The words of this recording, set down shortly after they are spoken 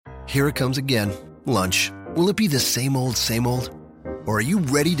Here it comes again. Lunch. Will it be the same old, same old? Or are you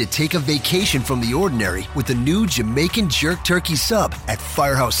ready to take a vacation from the ordinary with the new Jamaican Jerk Turkey Sub at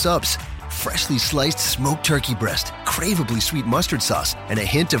Firehouse Subs? Freshly sliced smoked turkey breast, craveably sweet mustard sauce, and a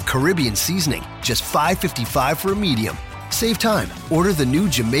hint of Caribbean seasoning. Just $5.55 for a medium. Save time. Order the new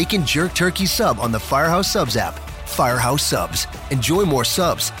Jamaican Jerk Turkey Sub on the Firehouse Subs app. Firehouse Subs. Enjoy more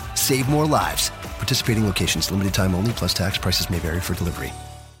subs. Save more lives. Participating locations. Limited time only, plus tax. Prices may vary for delivery.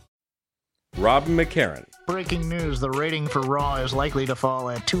 Robin McCarran. Breaking news, the rating for Raw is likely to fall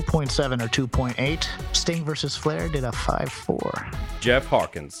at 2.7 or 2.8. Sting versus Flair did a 5.4. Jeff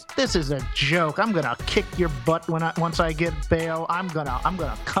Hawkins. This is a joke. I'm gonna kick your butt once I get bail. I'm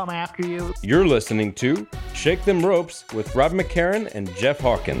gonna come after you. You're listening to Shake Them Ropes with Robin McCarran and Jeff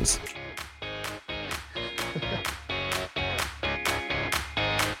Hawkins.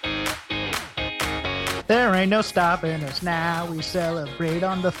 There ain't no stopping us now. We celebrate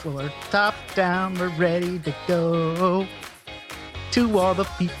on the floor. Top down, we're ready to go. To all the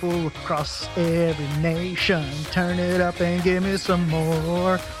people across every nation, turn it up and give me some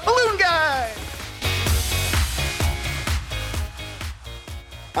more. Balloon Guy!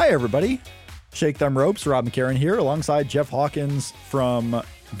 Hi, everybody. Shake Them Ropes. Rob McCarran here alongside Jeff Hawkins from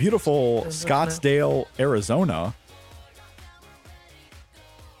beautiful Scottsdale, Arizona.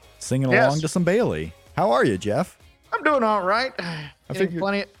 Singing along to some Bailey. How are you, Jeff? I'm doing all right. Getting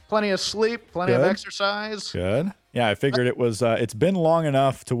plenty of sleep, plenty of exercise. Good. Yeah, I figured it was. It's been long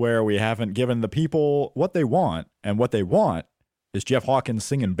enough to where we haven't given the people what they want, and what they want is Jeff Hawkins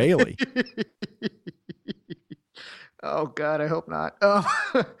singing Bailey. Oh God, I hope not.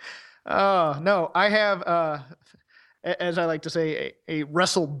 Oh no, I have, as I like to say, a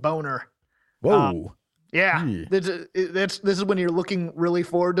wrestle boner. Whoa. Yeah, this is when you're looking really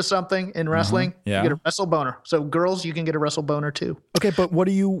forward to something in wrestling. Yeah. You get a wrestle boner. So girls, you can get a wrestle boner too. Okay, but what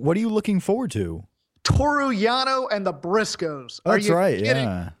are you looking forward to? Toru Yano and the Briscoes. That's right.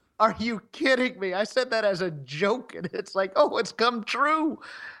 Yeah. Are you kidding me? I said that as a joke, and it's like, oh, it's come true.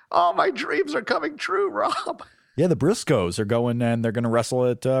 Oh, my dreams are coming true, Rob. Yeah, the Briscoes are going and they're going to wrestle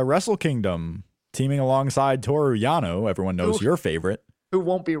at Wrestle Kingdom, teaming alongside Toru Yano. Everyone knows your favorite. Who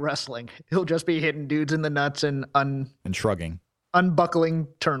won't be wrestling. He'll just be hitting dudes in the nuts and shrugging. Unbuckling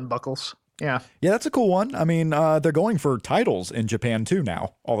turnbuckles. Yeah. Yeah, that's a cool one. I mean, they're going for titles in Japan too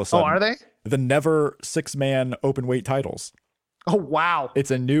now, all of a sudden. Oh, are they? The never 6-man open weight titles. Oh, wow.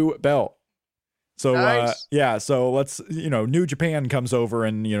 It's a new belt. So, nice. so let's, New Japan comes over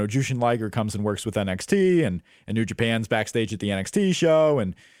and, Jushin Liger comes and works with NXT and New Japan's backstage at the NXT show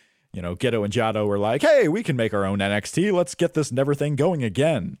and, Geto and Jado were like, hey, we can make our own NXT. Let's get this Never thing going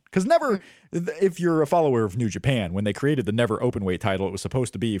again. Because Never, if you're a follower of New Japan, when they created the Never Openweight title, it was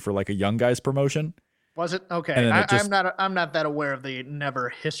supposed to be for like a young guys promotion. Was it? Okay. I'm not that aware of the Never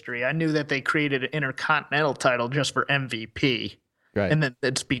history. I knew that they created an Intercontinental title just for MVP. Right. And then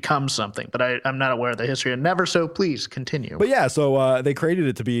it's become something. But I'm not aware of the history of Never, so please continue. But yeah, so they created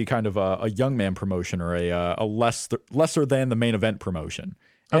it to be kind of a young man promotion or a lesser than the main event promotion.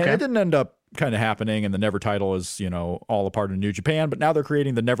 And it didn't end up kind of happening, and the Never title is, all a part of New Japan, but now they're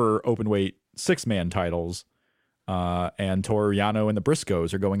creating the Never Openweight 6-man titles, and Toru Yano and the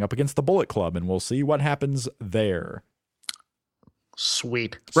Briscoes are going up against the Bullet Club, and we'll see what happens there.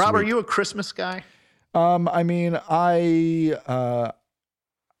 Sweet. Rob, are you a Christmas guy? I mean, I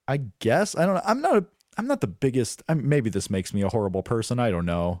guess, I don't know, I'm not the biggest. Maybe this makes me a horrible person. I don't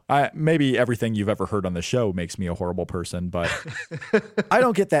know. Maybe everything you've ever heard on the show makes me a horrible person, but I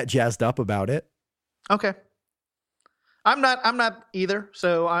don't get that jazzed up about it. Okay. I'm not either.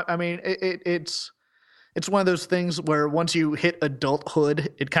 So I mean, it's one of those things where once you hit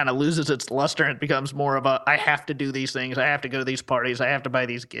adulthood, it kind of loses its luster and it becomes more of a, I have to do these things. I have to go to these parties. I have to buy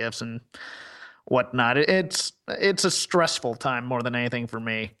these gifts and whatnot. It's a stressful time more than anything for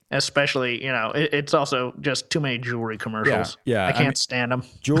me, especially, it's also just too many jewelry commercials. Yeah. I can't stand them.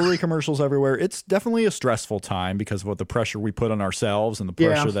 Jewelry commercials everywhere. It's definitely a stressful time because of what the pressure we put on ourselves and the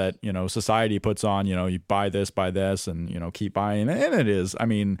pressure that, society puts on, you buy this, and, keep buying. And it is, I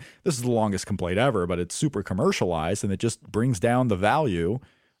mean, this is the longest complaint ever, but it's super commercialized and it just brings down the value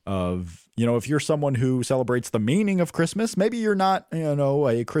of, if you're someone who celebrates the meaning of Christmas, maybe you're not,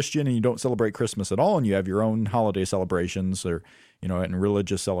 a Christian and you don't celebrate Christmas at all and you have your own holiday celebrations or, and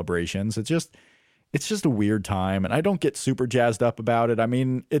religious celebrations. It's just a weird time and I don't get super jazzed up about it. I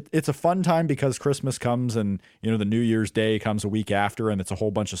mean, it's a fun time because Christmas comes and, the New Year's Day comes a week after and it's a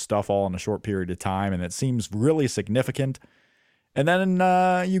whole bunch of stuff all in a short period of time and it seems really significant. And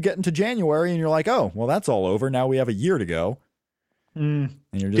then you get into January and you're like, oh, well, that's all over. Now we have a year to go. And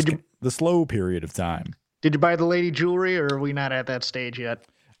you're just the slow period of time. Did you buy the lady jewelry or are we not at that stage yet?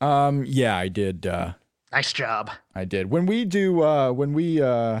 Yeah, I did. Nice job. I did. When we do,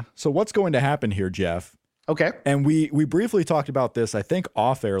 so what's going to happen here, Jeff? Okay. And we briefly talked about this, I think,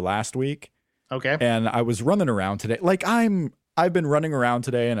 off air last week. Okay. And I was running around today. Like I've been running around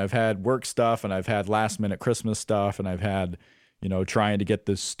today, and I've had work stuff, and I've had last minute Christmas stuff, and I've had, trying to get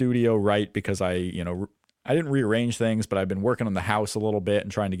the studio right because I didn't rearrange things, but I've been working on the house a little bit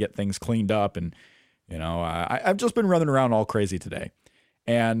and trying to get things cleaned up. And, I've just been running around all crazy today.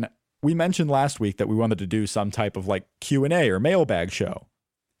 And we mentioned last week that we wanted to do some type of like Q&A or mailbag show.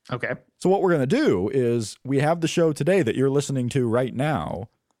 Okay. So what we're going to do is we have the show today that you're listening to right now,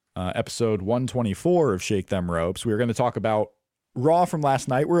 episode 124 of Shake Them Ropes. We're going to talk about Raw from last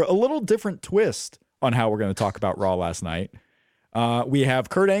night. We're a little different twist on how we're going to talk about Raw last night. We have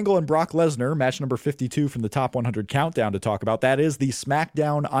Kurt Angle and Brock Lesnar, match number 52 from the Top 100 Countdown to talk about. That is the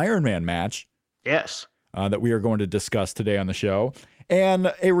SmackDown Iron Man match. Yes. That we are going to discuss today on the show.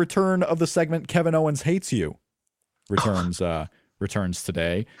 And a return of the segment Kevin Owens Hates You returns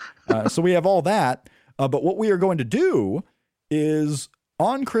today. So we have all that. But what we are going to do is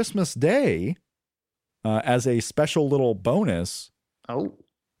on Christmas Day, as a special little bonus,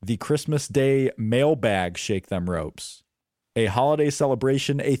 the Christmas Day mailbag Shake Them Ropes. A holiday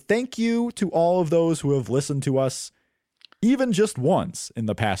celebration, a thank you to all of those who have listened to us even just once in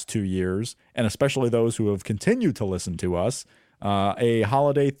the past 2 years, and especially those who have continued to listen to us. A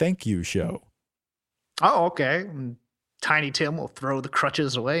holiday thank you show. Oh, okay. Tiny Tim will throw the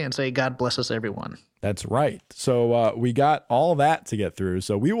crutches away and say, God bless us, everyone. That's right. So we got all that to get through.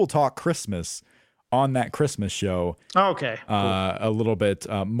 So we will talk Christmas on that Christmas show. Okay. Cool. A little bit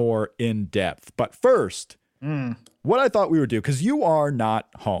more in depth. But first, what I thought we would do, because you are not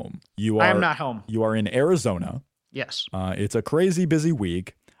home. I am not home. You are in Arizona. Yes. It's a crazy busy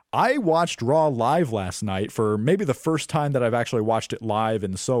week. I watched Raw live last night for maybe the first time that I've actually watched it live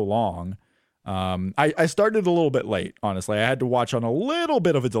in so long. I started a little bit late, honestly. I had to watch on a little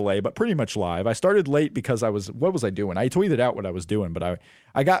bit of a delay, but pretty much live. I started late because what was I doing? I tweeted out what I was doing, but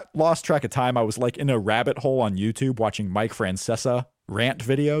I got lost track of time. I was like in a rabbit hole on YouTube watching Mike Francesa rant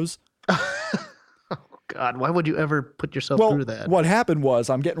videos. God, why would you ever put yourself through that? What happened was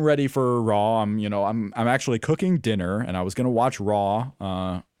I'm getting ready for Raw. I'm actually cooking dinner, and I was going to watch Raw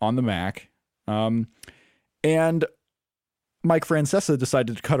on the Mac. And Mike Francesa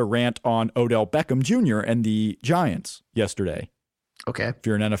decided to cut a rant on Odell Beckham Jr. and the Giants yesterday. Okay. If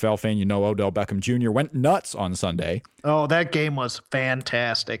you're an NFL fan, you know Odell Beckham Jr. went nuts on Sunday. Oh, that game was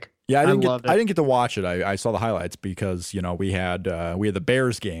fantastic. Yeah, I didn't get to watch it. I saw the highlights because, we had the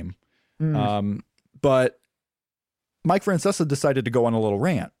Bears game. But Mike Francesa decided to go on a little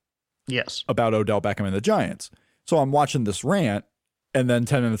rant. Yes. About Odell Beckham and the Giants. So I'm watching this rant, and then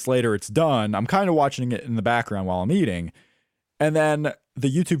 10 minutes later it's done. I'm kind of watching it in the background while I'm eating. And then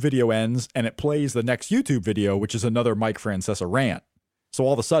the YouTube video ends, and it plays the next YouTube video, which is another Mike Francesa rant. So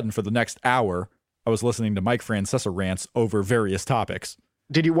all of a sudden, for the next hour, I was listening to Mike Francesa rants over various topics.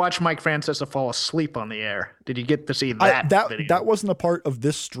 Did you watch Mike Francesa fall asleep on the air? Did you get to see that video? That wasn't a part of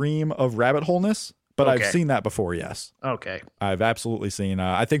this stream of Rabbit Holeness. But okay. I've seen that before, yes. Okay. I've absolutely seen.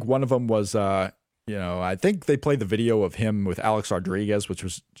 I think one of them was, I think they played the video of him with Alex Rodriguez, which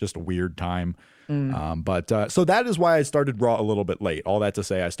was just a weird time. So that is why I started Raw a little bit late. All that to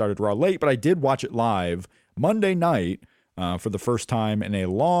say, I started Raw late, but I did watch it live Monday night for the first time in a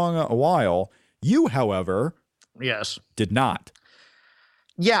while. You, however, yes, did not.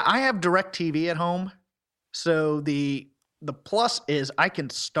 Yeah, I have DirecTV at home. So the plus is I can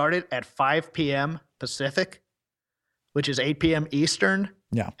start it at 5 p.m. Pacific, which is 8 p.m. Eastern.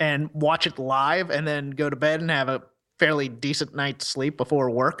 Yeah. And watch it live and then go to bed and have a fairly decent night's sleep before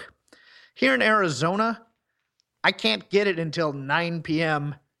work. Here in Arizona, I can't get it until 9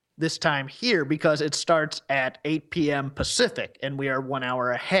 p.m. this time here because it starts at 8 p.m. Pacific and we are 1 hour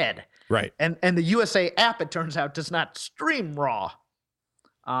ahead. Right. And the USA app, it turns out, does not stream Raw,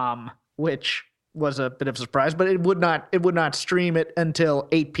 which was a bit of a surprise, but it would not stream it until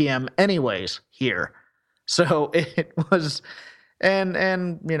 8 p.m. anyways here. So it was, and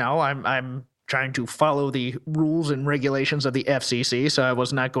I'm trying to follow the rules and regulations of the FCC, so I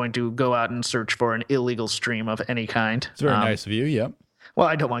was not going to go out and search for an illegal stream of any kind. It's very nice of you, yep. Well,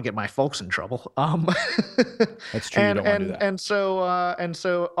 I don't want to get my folks in trouble. That's true. You don't want to do that. And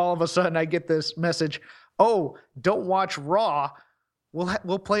so all of a sudden I get this message, oh, don't watch Raw.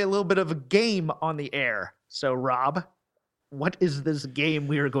 We'll play a little bit of a game on the air. So, Rob, what is this game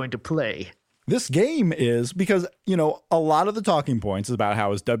we are going to play? This game is because, a lot of the talking points is about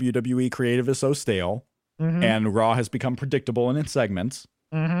how his WWE creative is so stale and Raw has become predictable in its segments.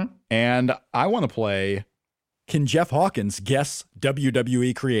 And I want to play Can Jeff Hawkins guess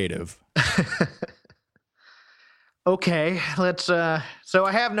WWE creative? Okay, let's. So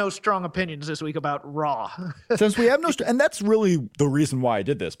I have no strong opinions this week about Raw. Since we have no, and that's really the reason why I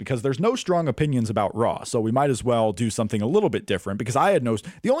did this, because there's no strong opinions about Raw. So we might as well do something a little bit different, because I had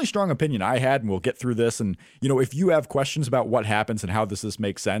the only strong opinion I had, and we'll get through this. And, if you have questions about what happens and how this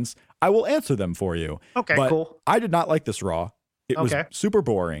makes sense, I will answer them for you. Okay, but cool. I did not like this Raw. It was super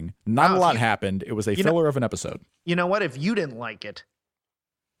boring. Not a lot happened. It was a filler of an episode. You know what? If you didn't like it,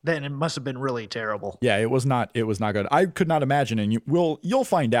 then it must have been really terrible. Yeah, it was not good. I could not imagine, and you'll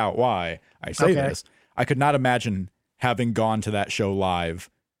find out why I say this. I could not imagine having gone to that show live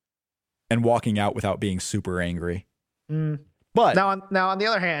and walking out without being super angry. But now on the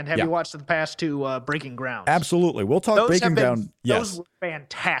other hand, have you watched the past two Breaking Grounds? Absolutely. We'll talk Breaking Ground. Yes. Those were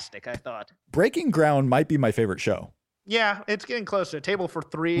fantastic, I thought. Breaking Ground might be my favorite show. Yeah, it's getting closer. Table for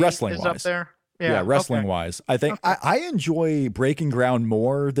Three wrestling is wise. Up there. Yeah, wrestling wise. I think I enjoy Breaking Ground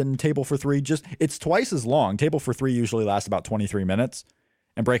more than Table for Three. Just it's twice as long. Table for Three usually lasts about 23 minutes,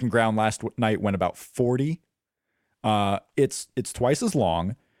 and Breaking Ground last night went about 40. It's twice as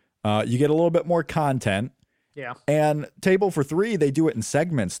long. You get a little bit more content. Yeah. And Table for Three, they do it in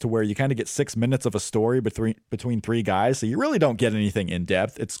segments to where you kind of get 6 minutes of a story between three guys, so you really don't get anything in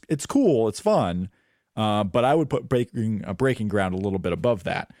depth. It's cool, it's fun, but I would put Breaking Ground a little bit above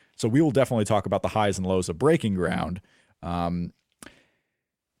that. So we will definitely talk about the highs and lows of Breaking Ground.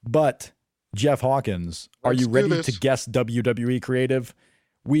 But Jeff Hawkins, are you ready to guess WWE creative?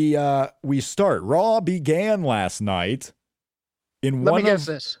 We start. Raw began last night. Let me guess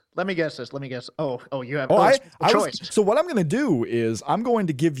this. Oh, you have choice. So what I'm going to do is I'm going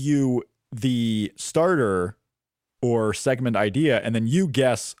to give you the starter or segment idea, and then you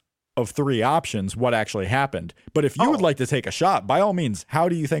guess of three options what actually happened. But if you would like to take a shot, by all means, how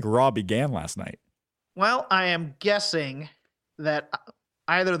do you think Raw began last night? Well, I am guessing that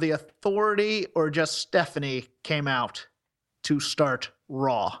either the Authority or just Stephanie came out to start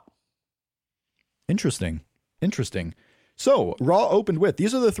Raw. Interesting. So Raw opened with,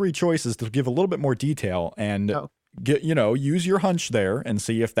 these are the three choices to give a little bit more detail and use your hunch there and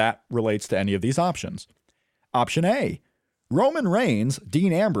see if that relates to any of these options. Option A, Roman Reigns,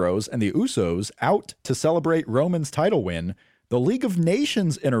 Dean Ambrose, and the Usos out to celebrate Roman's title win. The League of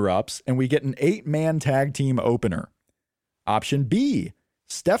Nations interrupts, and we get an 8-man tag team opener. Option B,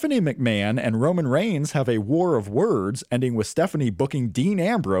 Stephanie McMahon and Roman Reigns have a war of words, ending with Stephanie booking Dean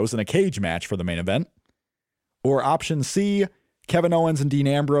Ambrose in a cage match for the main event. Or option C, Kevin Owens and Dean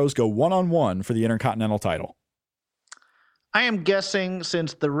Ambrose go one-on-one for the Intercontinental title. I am guessing,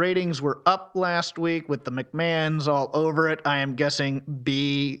 since the ratings were up last week with the McMahons all over it, I am guessing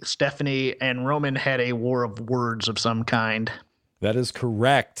B, Stephanie and Roman had a war of words of some kind. That is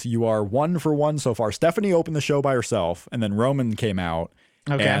correct. You are 1 for 1 so far. Stephanie opened the show by herself, and then Roman came out.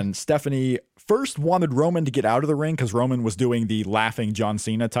 Okay. And Stephanie first wanted Roman to get out of the ring because Roman was doing the laughing John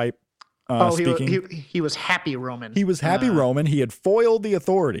Cena type speaking. He was happy Roman. He was happy Roman. He had foiled the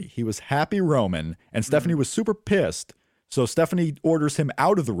Authority. He was happy Roman, and Stephanie was super pissed. So Stephanie orders him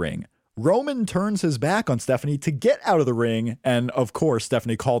out of the ring. Roman turns his back on Stephanie to get out of the ring. And of course,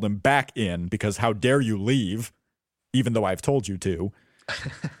 Stephanie called him back in because how dare you leave, even though I've told you to.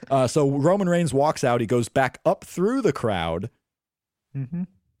 So Roman Reigns walks out. He goes back up through the crowd. Mm-hmm.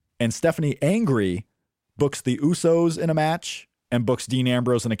 And Stephanie, angry, books the Usos in a match and books Dean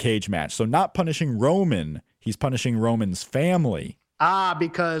Ambrose in a cage match. So not punishing Roman. He's punishing Roman's family.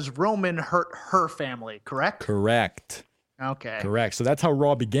 Because Roman hurt her family, correct? Correct. Okay. Correct. So that's how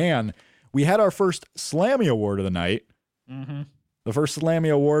Raw began. We had our first Slammy Award of the night. Mm-hmm. The first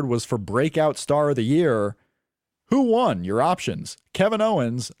Slammy Award was for Breakout Star of the Year. Who won? Your options: Kevin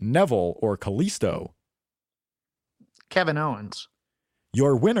Owens, Neville, or Kalisto. Kevin Owens.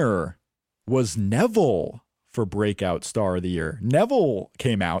 Your winner was Neville for Breakout Star of the Year. Neville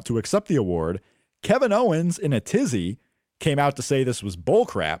came out to accept the award. Kevin Owens, in a tizzy, came out to say this was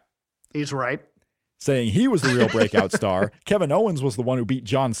bullcrap. He's right. Saying he was the real breakout star. Kevin Owens was the one who beat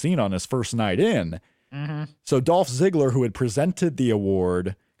John Cena on his first night in. Mm-hmm. So Dolph Ziggler, who had presented the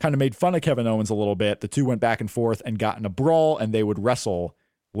award, kind of made fun of Kevin Owens a little bit. The two went back and forth and got in a brawl, and they would wrestle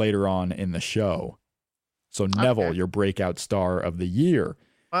later on in the show. So Neville, your breakout star of the year.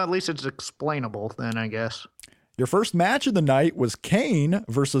 Well, at least it's explainable then, I guess. Your first match of the night was Kane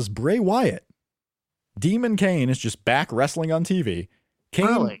versus Bray Wyatt. Demon Kane is just back wrestling on TV.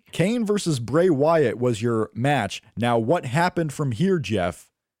 Kane versus Bray Wyatt was your match. Now, what happened from here,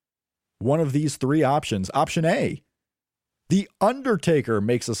 Jeff? One of these three options. Option A, The Undertaker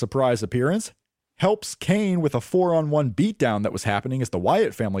makes a surprise appearance, helps Kane with a 4-on-1 beatdown that was happening as the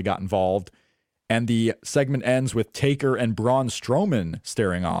Wyatt family got involved, and the segment ends with Taker and Braun Strowman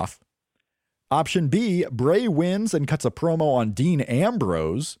staring off. Option B, Bray wins and cuts a promo on Dean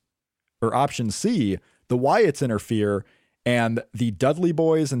Ambrose. Or option C, the Wyatts interfere and the Dudley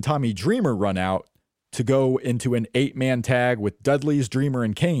Boys and Tommy Dreamer run out to go into an 8-man tag with Dudley's, Dreamer,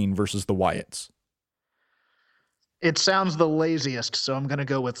 and Kane versus the Wyatts. It sounds the laziest, so I'm going to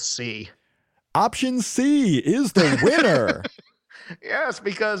go with C. Option C is the winner. Yes,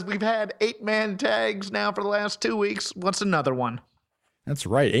 because we've had 8-man tags now for the last 2 weeks. What's another one? That's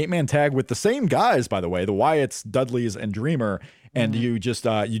right. 8-man tag with the same guys, by the way, the Wyatts, Dudleys, and Dreamer. And you just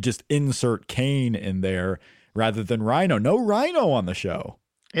insert Kane in there rather than Rhino. No Rhino on the show.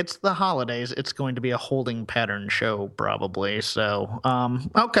 It's the holidays. It's going to be a holding pattern show, probably. So,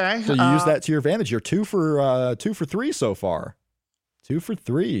 okay. So you use that to your advantage. You're 2 for 3 so far. 2 for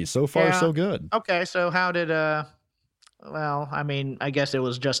 3. So far, so good. Okay. So how did, well, I mean, I guess it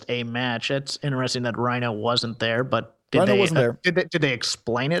was just a match. It's interesting that Rhino wasn't there, but Rhino wasn't there. Did they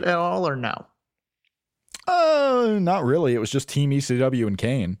explain it at all or no? Not really. It was just Team ECW and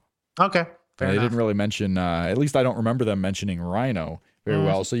Kane. Okay. Fair enough. They didn't really mention, at least I don't remember them mentioning Rhino very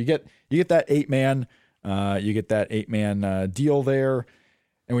well. So you get that 8-man, deal there.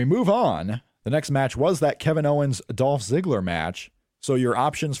 And we move on. The next match was that Kevin Owens Dolph Ziggler match. So your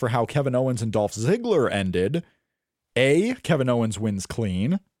options for how Kevin Owens and Dolph Ziggler ended: A, Kevin Owens wins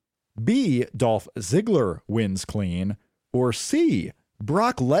clean; B, Dolph Ziggler wins clean; or C,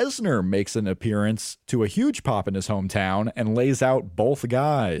 Brock Lesnar makes an appearance to a huge pop in his hometown and lays out both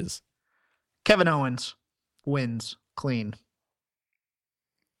guys. Kevin Owens wins clean.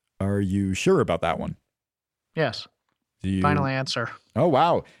 Are you sure about that one? Yes. Final answer. Oh,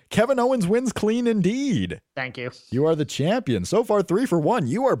 wow. Kevin Owens wins clean indeed. Thank you. You are the champion. So far, 3 for 1.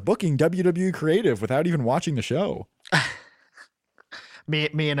 You are booking WWE Creative without even watching the show. Me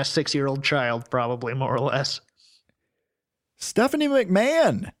and a 6-year-old child, probably, more or less. Stephanie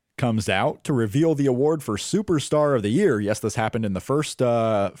McMahon comes out to reveal the award for Superstar of the Year. Yes, this happened in the first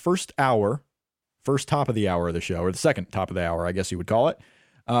top of the hour of the show, or the second top of the hour, I guess you would call it.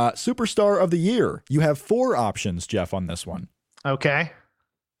 Superstar of the Year. You have 4 options, Jeff, on this one. Okay.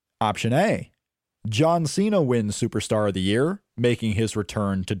 Option A, John Cena wins Superstar of the Year, making his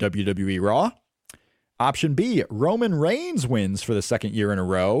return to WWE Raw. Option B, Roman Reigns wins for the 2nd year in a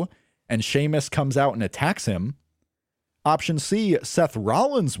row, and Sheamus comes out and attacks him. Option C, Seth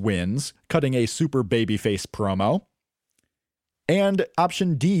Rollins wins, cutting a super babyface promo. And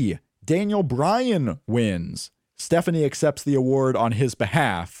option D, Daniel Bryan wins. Stephanie accepts the award on his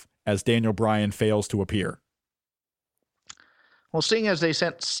behalf as Daniel Bryan fails to appear. Well, seeing as they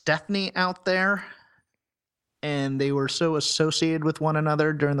sent Stephanie out there and they were so associated with one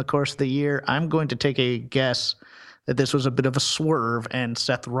another during the course of the year, I'm going to take a guess that this was a bit of a swerve and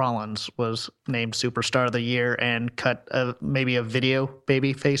Seth Rollins was named Superstar of the Year and cut maybe a video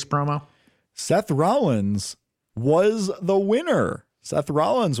babyface promo. Seth Rollins was the winner. Seth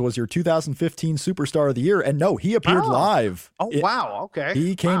Rollins was your 2015 Superstar of the Year. And no, he appeared live. Wow. Okay.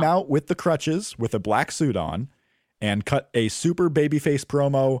 He came out with the crutches with a black suit on and cut a super babyface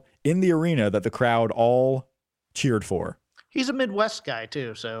promo in the arena that the crowd all cheered for. He's a Midwest guy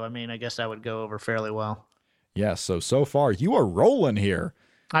too. So, I mean, I guess that would go over fairly well. Yes. So far you are rolling here.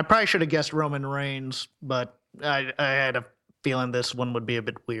 I probably should have guessed Roman Reigns, but I had a feeling this one would be a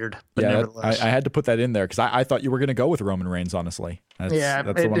bit weird. But nevertheless. I had to put that in there because I thought you were going to go with Roman Reigns, honestly. That's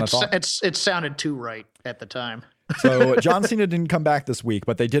the one I thought. It sounded too right at the time. So John Cena didn't come back this week,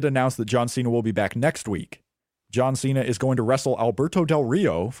 but they did announce that John Cena will be back next week. John Cena is going to wrestle Alberto Del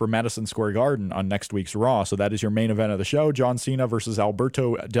Rio for Madison Square Garden on next week's Raw. So that is your main event of the show, John Cena versus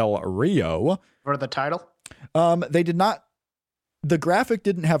Alberto Del Rio. For the title? They did not. The graphic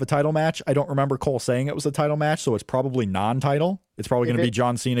didn't have a title match. I don't remember Cole saying it was a title match, so it's probably non-title. It's probably going to be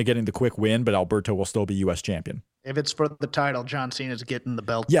John Cena getting the quick win, but Alberto will still be U.S. champion. If it's for the title, John Cena's getting the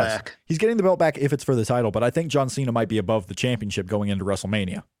belt back. He's getting the belt back if it's for the title, but I think John Cena might be above the championship going into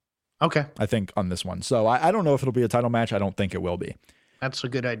WrestleMania. Okay. I think on this one. So I don't know if it'll be a title match. I don't think it will be. That's a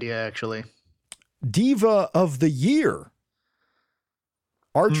good idea, actually. Diva of the Year.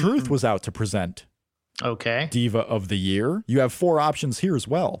 R-Truth was out to present. Okay. Diva of the Year. You have 4 options here as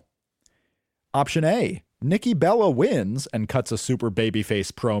well. Option A, Nikki Bella wins and cuts a super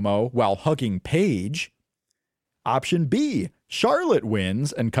babyface promo while hugging Paige. Option B, Charlotte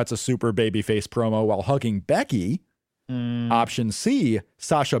wins and cuts a super babyface promo while hugging Becky. Option C,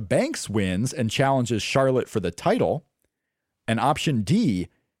 Sasha Banks wins and challenges Charlotte for the title. And option D,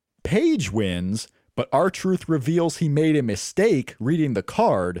 Paige wins, but R-Truth reveals he made a mistake reading the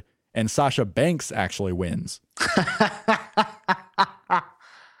card and Sasha Banks actually wins.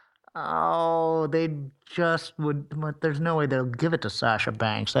 Oh, they just would. But there's no way they'll give it to Sasha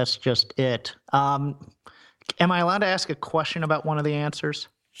Banks. That's just it. Am I allowed to ask a question about one of the answers?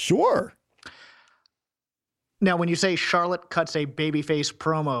 Sure. Now, when you say Charlotte cuts a babyface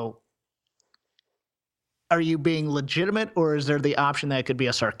promo, are you being legitimate, or is there the option that it could be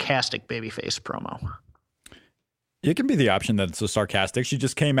a sarcastic babyface promo? It can be the option that it's a sarcastic. She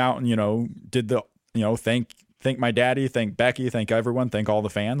just came out and, did the, thank my daddy, thank Becky, thank everyone, thank all the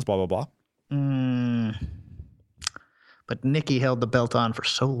fans, blah, blah, blah. But Nikki held the belt on for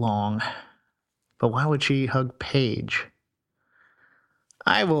so long. But why would she hug Paige?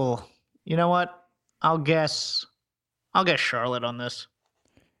 I will, you know what? I'll guess Charlotte on this.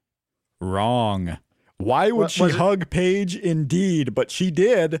 Wrong. Why would she hug Paige? Indeed, but she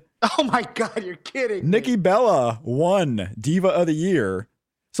did. Oh my God, you're kidding. Nikki Bella won Diva of the Year.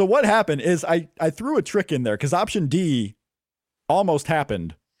 So what happened is I threw a trick in there because option D almost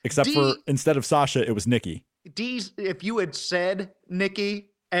happened, except for instead of Sasha, it was Nikki. If you had said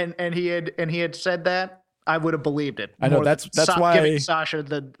Nikki and he had said that, I would have believed it. I know that's why giving Sasha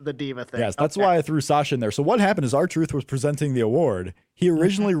the diva thing. Yes, that's why I threw Sasha in there. So what happened is R-Truth was presenting the award. He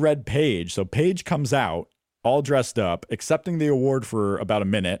originally read Paige. So Paige comes out all dressed up, accepting the award for about a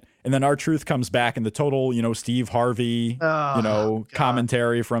minute, and then R-Truth comes back and the total, Steve Harvey,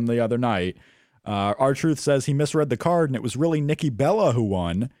 commentary from the other night. R-Truth says he misread the card and it was really Nikki Bella who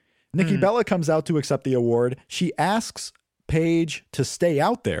won. Nikki Bella comes out to accept the award. She asks Paige to stay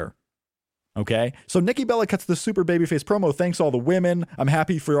out there. Okay, so Nikki Bella cuts the super babyface promo. Thanks all the women. I'm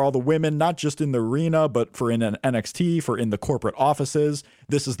happy for all the women, not just in the arena, but for in an NXT, for in the corporate offices.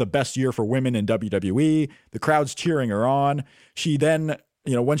 This is the best year for women in WWE. The crowd's cheering her on. She then,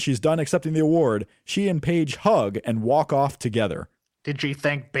 when she's done accepting the award, she and Paige hug and walk off together. Did she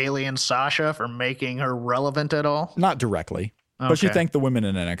thank Bayley and Sasha for making her relevant at all? Not directly, but she thanked the women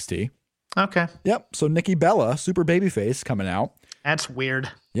in NXT. Okay. Yep. So Nikki Bella, super babyface, coming out. That's weird.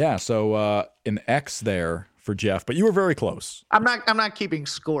 Yeah, so an X there for Jeff, but you were very close. I'm not keeping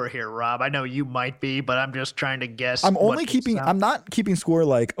score here, Rob. I know you might be, but I'm just trying to guess. I'm not keeping score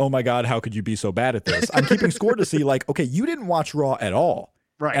like, oh my God, how could you be so bad at this? I'm keeping score to see like, okay, you didn't watch Raw at all.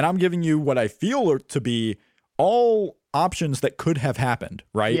 Right. And I'm giving you what I feel to be all options that could have happened,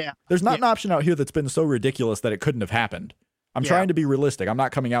 right? Yeah. There's not an option out here that's been so ridiculous that it couldn't have happened. I'm trying to be realistic. I'm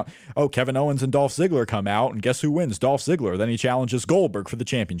not coming out, Kevin Owens and Dolph Ziggler come out, and guess who wins? Dolph Ziggler. Then he challenges Goldberg for the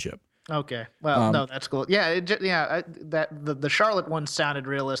championship. Okay. Well, no, that's cool. Yeah, the Charlotte one sounded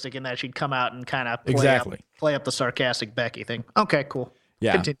realistic in that she'd come out and kind of play up the sarcastic Becky thing. Okay, cool.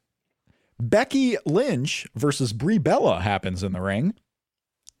 Yeah. Continue. Becky Lynch versus Brie Bella happens in the ring.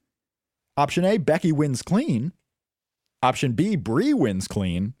 Option A, Becky wins clean. Option B, Brie wins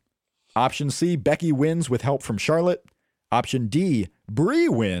clean. Option C, Becky wins with help from Charlotte. Option D, Brie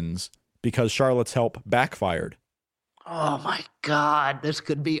wins because Charlotte's help backfired. Oh my God, this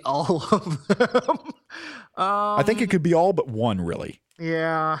could be all of them. I think it could be all but one, really.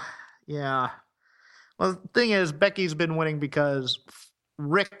 Yeah. Well, the thing is, Becky's been winning because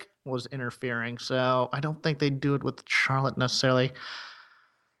Rick was interfering, so I don't think they'd do it with Charlotte necessarily.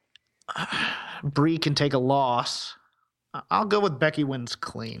 Brie can take a loss. I'll go with Becky wins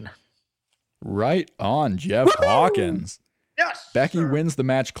clean. Right on, Jeff Hawkins. Yes. Becky wins the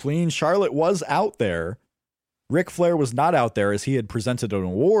match clean. Charlotte was out there. Ric Flair was not out there as he had presented an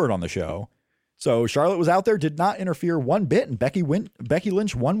award on the show. So Charlotte was out there, did not interfere one bit, and Becky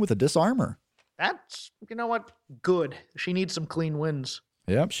Lynch won with a disarmor. That's, you know what? Good. She needs some clean wins.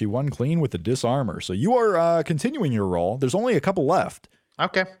 Yep, she won clean with the disarmor. So you are continuing your role. There's only a couple left.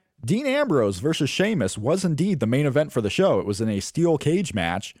 Okay. Dean Ambrose versus Sheamus was indeed the main event for the show. It was in a steel cage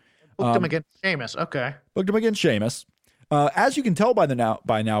match. Booked him against Sheamus. Okay. Booked him against Sheamus. As you can tell by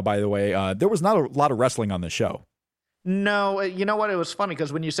the way, there was not a lot of wrestling on this show. No, you know what? It was funny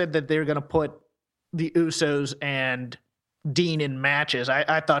because when you said that they were going to put the Usos and Dean in matches,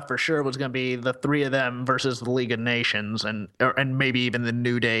 I thought for sure it was going to be the three of them versus the League of Nations and maybe even the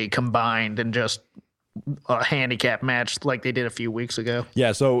New Day combined and just a handicap match like they did a few weeks ago.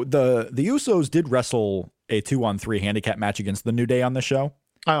 Yeah, so the Usos did wrestle a 2-on-3 handicap match against the New Day on the show.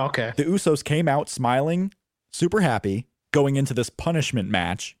 Oh, okay. The Usos came out smiling, super happy, going into this punishment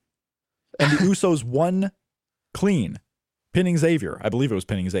match, and the Usos won clean, pinning Xavier. I believe it was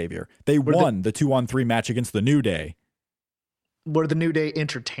pinning Xavier. They won the 2-on-3 match against the New Day. Were the New Day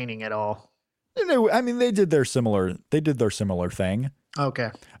entertaining at all? I mean, they did their similar thing.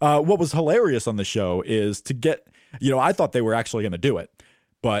 Okay. What was hilarious on the show is to get, I thought they were actually going to do it,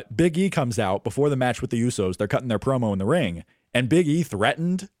 but Big E comes out before the match with the Usos. They're cutting their promo in the ring, and Big E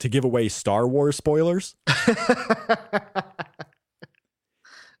threatened to give away Star Wars spoilers.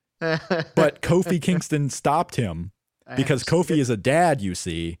 But Kofi Kingston stopped him because Kofi is a dad, you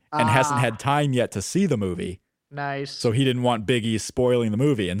see, and hasn't had time yet to see the movie. Nice. So he didn't want Big E spoiling the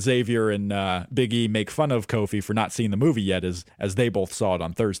movie. And Xavier and Big E make fun of Kofi for not seeing the movie yet as they both saw it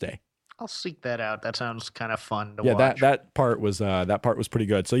on Thursday. I'll seek that out. That sounds kind of fun to watch. Yeah, that part was pretty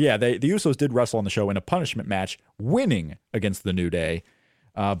good. So yeah, the Usos did wrestle on the show in a punishment match, winning against the New Day.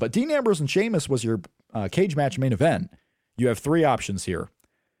 But Dean Ambrose and Sheamus was your cage match main event. You have three options here.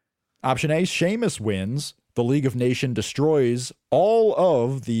 Option A, Sheamus wins. The League of Nations destroys all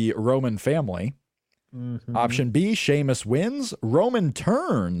of the Roman family. Mm-hmm. Option B, Sheamus wins. Roman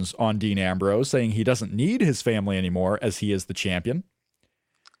turns on Dean Ambrose, saying he doesn't need his family anymore as he is the champion.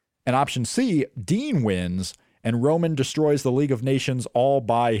 And option C, Dean wins, and Roman destroys the League of Nations all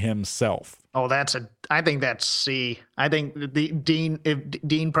by himself. Oh, I think that's C. I think if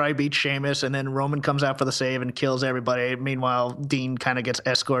Dean probably beats Sheamus, and then Roman comes out for the save and kills everybody. Meanwhile, Dean kind of gets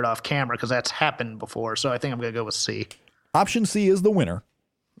escorted off camera because that's happened before. So I think I'm going to go with C. Option C is the winner.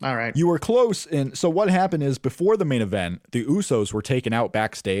 All right. You were close. So what happened is before the main event, the Usos were taken out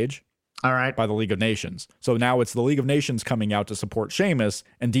backstage. All right. By the League of Nations. So now it's the League of Nations coming out to support Sheamus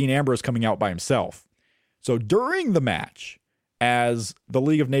and Dean Ambrose coming out by himself. So during the match, as the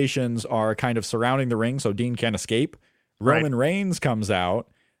League of Nations are kind of surrounding the ring so Dean can't escape, Roman Reigns comes out,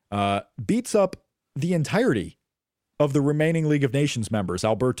 beats up the entirety of the remaining League of Nations members,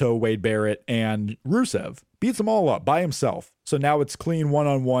 Alberto, Wade Barrett, and Rusev. Beats them all up by himself. So now it's clean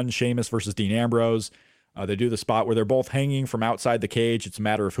one-on-one Sheamus versus Dean Ambrose. They do the spot where they're both hanging from outside the cage. It's a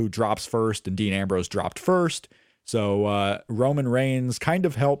matter of who drops first, and Dean Ambrose dropped first. So Roman Reigns kind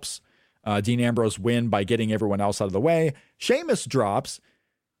of helps Dean Ambrose win by getting everyone else out of the way. Sheamus drops,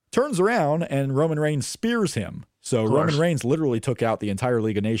 turns around, and Roman Reigns spears him. So Roman Reigns literally took out the entire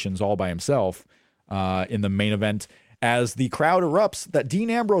League of Nations all by himself in the main event as the crowd erupts that Dean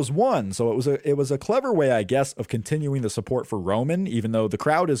Ambrose won. So it was a clever way, I guess, of continuing the support for Roman, even though the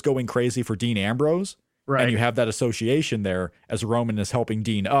crowd is going crazy for Dean Ambrose. Right. And you have that association there as Roman is helping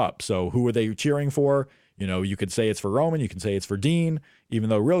Dean up. So who are they cheering for? You know, you could say it's for Roman, you can say it's for Dean,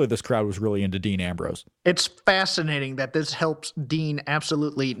 even though really this crowd was really into Dean Ambrose. It's fascinating that this helps Dean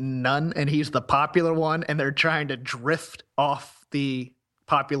absolutely none, and he's the popular one, and they're trying to drift off the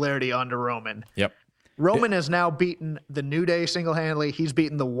popularity onto Roman. Yep. Roman has now beaten the New Day single-handedly. He's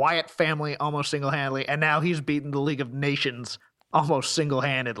beaten the Wyatt family almost single-handedly, and now he's beaten the League of Nations almost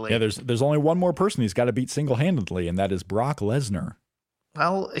single-handedly. Yeah, there's only one more person he's got to beat single-handedly, and that is Brock Lesnar.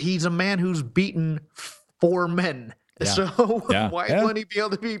 Well, he's a man who's beaten 4 men. Yeah. So why wouldn't he be able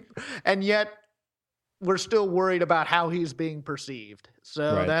to beat? And yet we're still worried about how he's being perceived.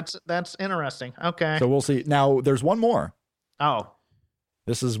 So that's interesting. Okay. So we'll see. Now there's one more. Oh.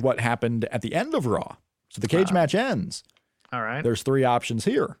 This is what happened at the end of Raw. So the cage match ends. All right. There's 3 options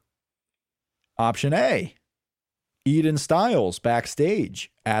here. Option A. Eden Styles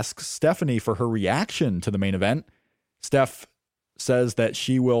backstage asks Stephanie for her reaction to the main event. Steph says that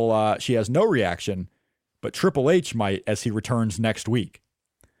she has no reaction, but Triple H might as he returns next week.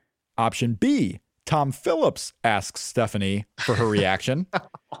 Option B, Tom Phillips asks Stephanie for her reaction,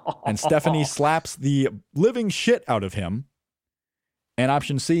 and Stephanie slaps the living shit out of him. And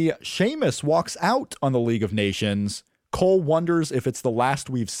option C, Sheamus walks out on the League of Nations. Cole wonders if it's the last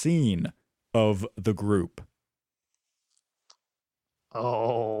we've seen of the group.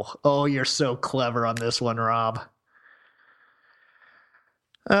 Oh, you're so clever on this one, Rob.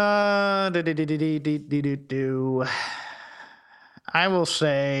 I will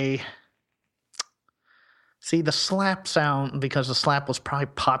say, see, the slap sound, because the slap was probably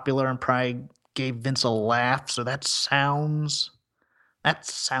popular and probably gave Vince a laugh, so that sounds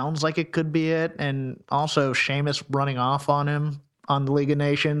like it could be it. And also Sheamus running off on him on the League of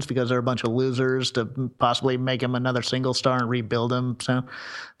Nations because they're a bunch of losers to possibly make him another single star and rebuild him. So,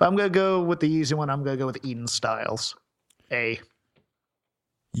 but I'm going to go with the easy one. I'm going to go with Eden Styles. A.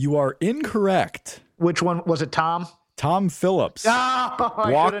 You are incorrect. Which one was it? Tom Phillips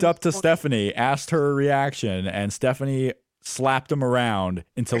walked up to Stephanie, asked her reaction, and Stephanie slapped him around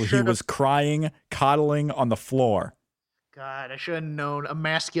until he was crying, coddling on the floor. God, I should have known.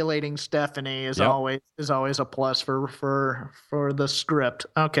 Emasculating Stephanie is always a plus for the script.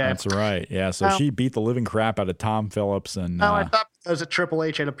 Okay, that's right. Yeah, so she beat the living crap out of Tom Phillips, and I thought because Triple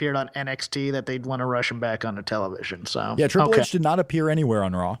H had appeared on NXT that they'd want to rush him back onto television. So yeah, Triple H did not appear anywhere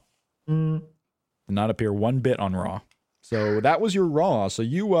on Raw. Did not appear one bit on Raw. So that was your Raw. So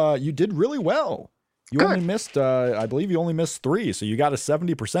you did really well. You only missed, I believe you only missed 3. So you got a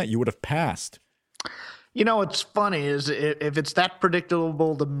 70%. You would have passed. You know, what's funny is if it's that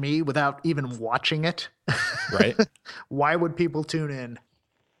predictable to me without even watching it, right? Why would people tune in?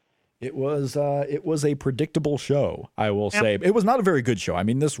 It was a predictable show, I will say. It was not a very good show. I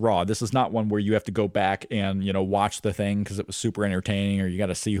mean, this is not one where you have to go back and, watch the thing because it was super entertaining, or you got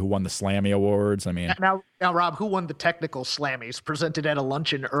to see who won the Slammy Awards. I mean, now, Rob, who won the technical Slammys presented at a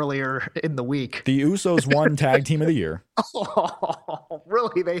luncheon earlier in the week? The Usos won Tag Team of the Year. Oh,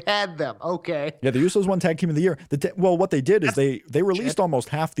 really? They had them. Okay. Yeah, the Usos won Tag Team of the Year. Well, what they did is they released almost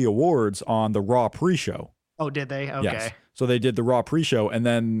half the awards on the Raw pre-show. Oh, did they? Okay. Yes. So they did the Raw pre-show, and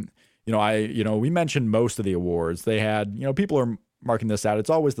then we mentioned most of the awards. They had, people are marking this out. It's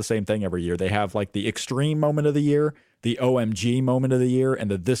always the same thing every year. They have like the Extreme Moment of the Year, the OMG Moment of the Year, and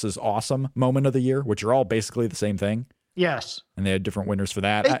the This Is Awesome Moment of the Year, which are all basically the same thing. Yes. And they had different winners for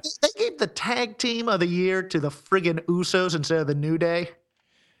that. They gave the Tag Team of the Year to the friggin' Usos instead of the New Day.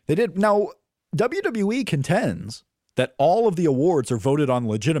 They did. Now, WWE contends that all of the awards are voted on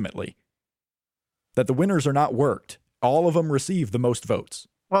legitimately, that the winners are not worked. All of them receive the most votes.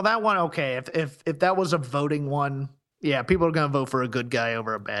 Well, that one, okay. If that was a voting one, yeah, people are going to vote for a good guy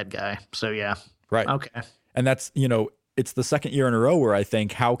over a bad guy. So, yeah. Right. Okay. And that's, it's the second year in a row where I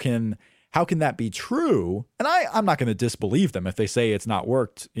think, how can that be true? And I'm not going to disbelieve them if they say it's not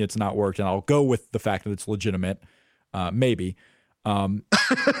worked. It's not worked. And I'll go with the fact that it's legitimate. Maybe.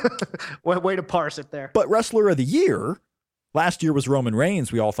 Way to parse it there. But Wrestler of the Year, last year was Roman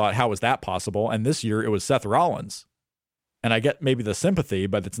Reigns. We all thought, how is that possible? And this year it was Seth Rollins. And I get maybe the sympathy,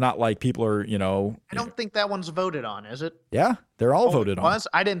 but it's not like people are, I don't think that one's voted on, is it? Yeah, they're all voted on.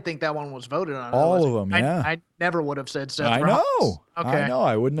 I didn't think that one was voted on. All of them, yeah. I never would have said Seth Rollins. Know. Okay. I know.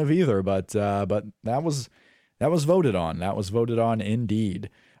 I wouldn't have either, but that was voted on. That was voted on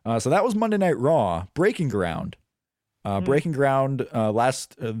indeed. So that was Monday Night Raw. Breaking Ground. Breaking Ground.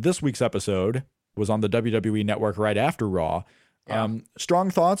 This week's episode was on the WWE Network right after Raw. Yeah. Strong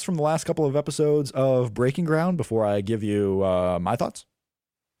thoughts from the last couple of episodes of Breaking Ground before I give you my thoughts?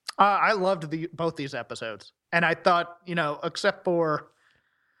 I loved both these episodes. And I thought, except for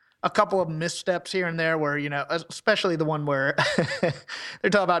a couple of missteps here and there where, especially the one where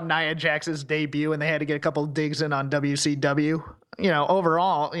they're talking about Nia Jax's debut and they had to get a couple of digs in on WCW.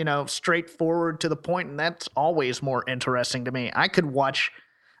 Overall, straightforward to the point, and that's always more interesting to me. I could watch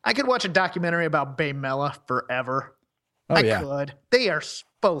a documentary about Baymella forever. Oh, I could. They are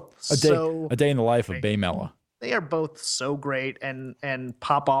both a day in the life of Baymella. They are both so great and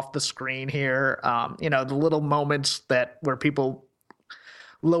pop off the screen here. The little moments where people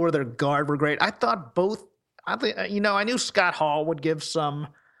lower their guard were great. I thought both. I knew Scott Hall would give some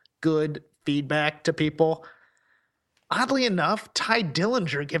good feedback to people. Oddly enough, Ty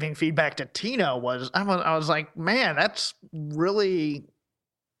Dillinger giving feedback to Tino I was like, man, that's really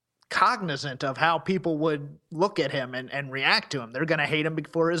cognizant of how people would look at him and react to him. They're going to hate him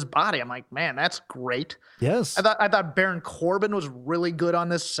for his body. I'm like, man, that's great. Yes. I thought Baron Corbin was really good on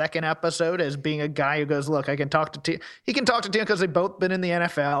this second episode as being a guy who goes, look, I can talk to Tino. He can talk to Tino because they've both been in the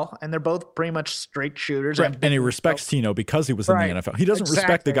NFL and they're both pretty much straight shooters. Right. And he respects Tino because he was in the NFL. He doesn't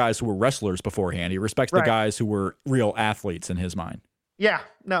respect the guys who were wrestlers beforehand. He respects the guys who were real athletes in his mind. Yeah,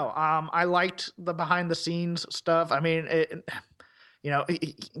 no, I liked the behind the scenes stuff. I mean,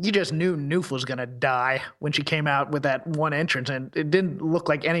 you just knew Noof was going to die when she came out with that one entrance, and it didn't look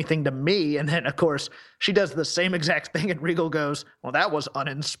like anything to me. And then, of course, she does the same exact thing, and Regal goes, well, that was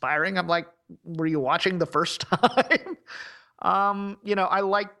uninspiring. I'm like, were you watching the first time? I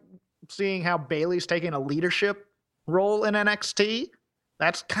like seeing how Bayley's taking a leadership role in NXT.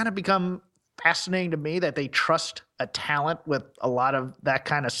 That's kind of become fascinating to me, that they trust a talent with a lot of that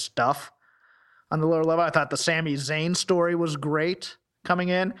kind of stuff. On the lower level, I thought the Sami Zayn story was great coming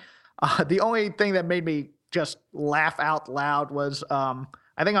in. The only thing that made me just laugh out loud was, I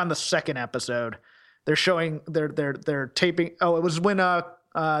think on the second episode, they're showing they're taping. Oh, it was when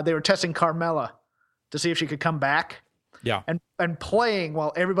they were testing Carmella to see if she could come back. Yeah, and playing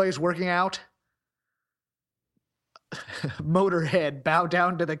while everybody's working out. Motorhead, Bow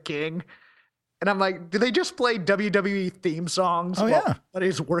Down to the King. And I'm like, do they just play WWE theme songs while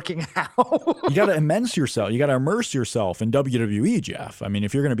he's working out? You got to immerse yourself. You got to immerse yourself in WWE, Jeff. I mean,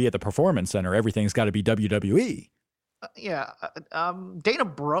 if you're going to be at the Performance Center, everything's got to be WWE. Dana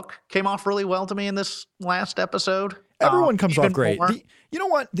Brooke came off really well to me in this last episode. Everyone comes off great. You know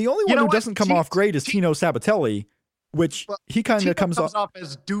what? The only one who doesn't come off great is Tino Sabatelli, which he kind of comes off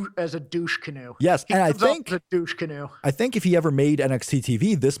as a douche canoe. Yes, and I think a douche canoe. I think if he ever made NXT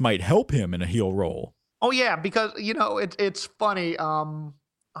TV, this might help him in a heel role. Oh yeah, because it's funny.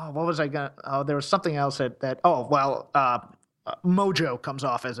 What was I gonna? Oh, there was something else that. Oh well, Mojo comes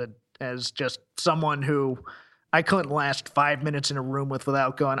off as just someone who I couldn't last 5 minutes in a room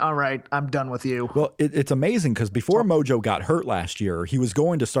without going, all right, I'm done with you. Well, it's amazing because before Mojo got hurt last year, he was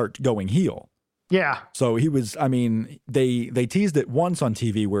going to start going heel. Yeah. So he was, I mean, they teased it once on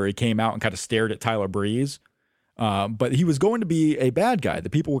TV where he came out and kind of stared at Tyler Breeze. But he was going to be a bad guy. The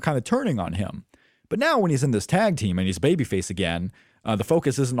people were kind of turning on him. But now when he's in this tag team and he's babyface again, the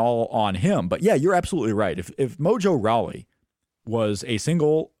focus isn't all on him. But yeah, you're absolutely right. If Mojo Rawley was a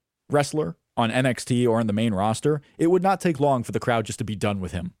single wrestler on NXT or on the main roster, it would not take long for the crowd just to be done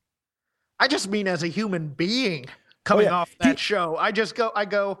with him. I just mean as a human being coming off that show. I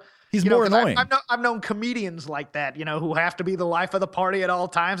go, he's more annoying. I've known comedians like that, who have to be the life of the party at all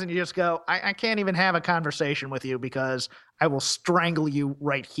times. And you just go, I can't even have a conversation with you because I will strangle you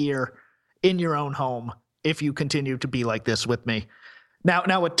right here in your own home if you continue to be like this with me.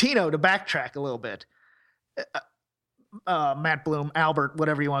 Now with Tino, to backtrack a little bit, Matt Bloom, Albert,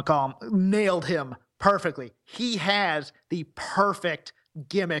 whatever you want to call him, nailed him perfectly. He has the perfect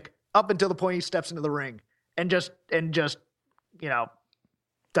gimmick up until the point he steps into the ring and just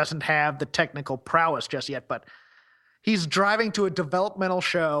doesn't have the technical prowess just yet, but he's driving to a developmental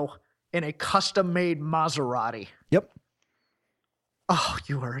show in a custom-made Maserati. Yep. Oh,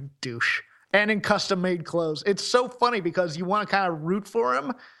 you are a douche. And in custom-made clothes. It's so funny because you want to kind of root for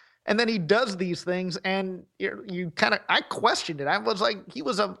him, and then he does these things, and I questioned it. I was like, he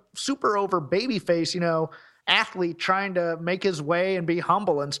was a super over babyface, athlete trying to make his way and be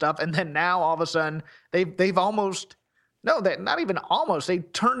humble and stuff. And then now all of a sudden they've almost, no, that not even almost, they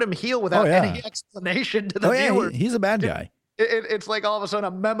turned him heel without any explanation to the viewer. He's a bad guy. It's like all of a sudden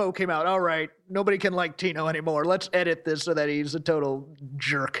a memo came out. All right, nobody can like Tino anymore. Let's edit this so that he's a total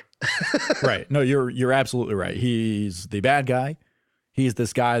jerk. Right. No, you're absolutely right. He's the bad guy. He's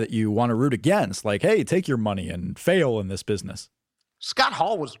this guy that you want to root against. Like, hey, take your money and fail in this business. Scott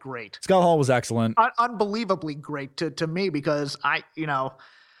Hall was great. Scott Hall was excellent. Unbelievably great to me because all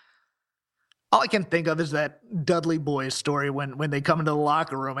I can think of is that Dudley Boy's story when they come into the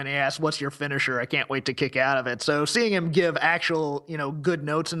locker room and he asks, what's your finisher? I can't wait to kick out of it. So seeing him give actual, good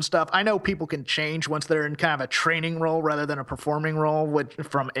notes and stuff, I know people can change once they're in kind of a training role rather than a performing role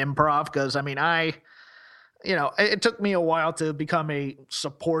from improv. Because, it took me a while to become a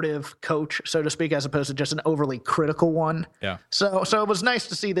supportive coach, so to speak, as opposed to just an overly critical one. Yeah. So it was nice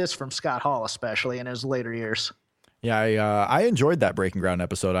to see this from Scott Hall, especially in his later years. Yeah, I enjoyed that Breaking Ground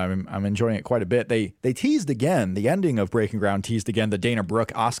episode. I'm enjoying it quite a bit. They teased again, the ending of Breaking Ground teased again the Dana Brooke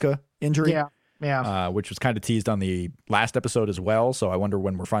Asuka injury. Yeah. Which was kind of teased on the last episode as well. So I wonder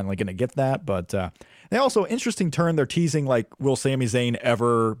when we're finally going to get that. But they also, interesting turn, they're teasing like, will Sami Zayn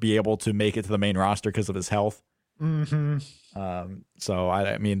ever be able to make it to the main roster because of his health? Mm-hmm. So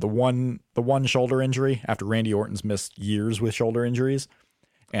I mean, the one shoulder injury after Randy Orton's missed years with shoulder injuries.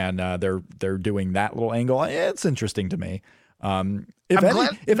 And they're doing that little angle. It's interesting to me. If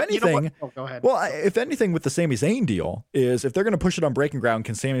anything, go ahead. Well, if anything with the Sami Zayn deal is if they're going to push it on Breaking Ground,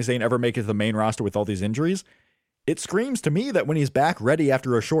 can Sami Zayn ever make it to the main roster with all these injuries? It screams to me that when he's back ready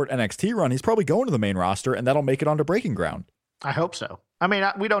after a short NXT run, he's probably going to the main roster, and that'll make it onto Breaking Ground. I hope so. I mean,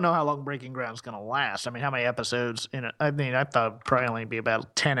 we don't know how long Breaking Ground is going to last. I mean, how many episodes in it? I mean, I thought it'd probably only be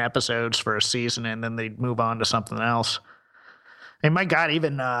about 10 episodes for a season, and then they'd move on to something else. And my God,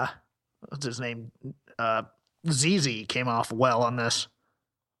 even what's his name? ZZ came off well on this.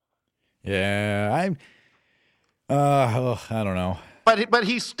 Yeah, I don't know. But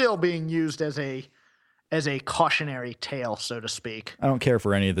he's still being used as a cautionary tale, so to speak. I don't care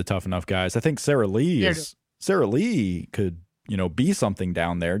for any of the Tough Enough guys. I think Sarah Lee could, be something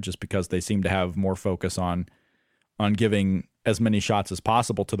down there just because they seem to have more focus on giving as many shots as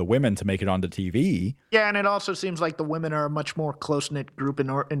possible to the women to make it onto TV. Yeah, and it also seems like the women are a much more close-knit group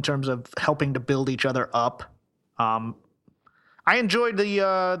in terms of helping to build each other up. I enjoyed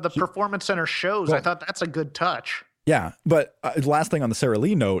the Performance Center shows. Well, I thought that's a good touch. Yeah, but last thing on the Sarah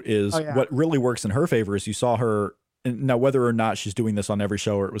Lee note is what really works in her favor is you saw her, now whether or not she's doing this on every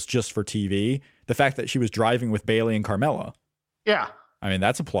show or it was just for TV, the fact that she was driving with Bayley and Carmella. Yeah. I mean,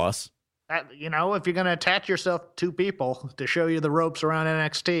 that's a plus. If you're going to attach yourself to two people to show you the ropes around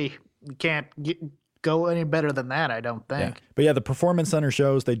NXT, you can't go any better than that, I don't think. Yeah. But yeah, the Performance Center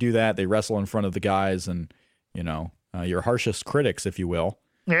shows, they do that. They wrestle in front of the guys and, your harshest critics, if you will.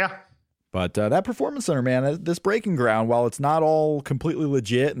 Yeah. But that Performance Center, man, this Breaking Ground, while it's not all completely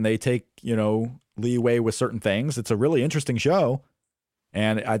legit and they take, leeway with certain things, it's a really interesting show.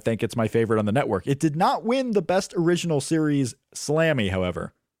 And I think it's my favorite on the network. It did not win the Best Original Series Slammy,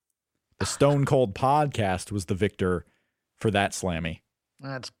 however. The Stone Cold Podcast was the victor for that Slammy.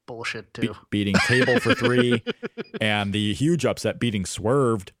 That's bullshit, too. Beating Table for Three and the huge upset beating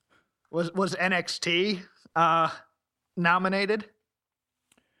Swerved. Was NXT Nominated?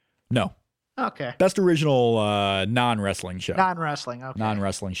 No. Okay. Best original non-wrestling show. Non-wrestling. Okay.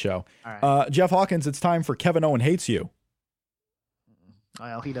 Non-wrestling show. All right. Jeff Hawkins, it's time for Kevin Owen Hates You.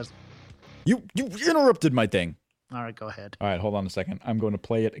 Well, he doesn't. You interrupted my thing. All right, go ahead. All right, hold on a second. I'm going to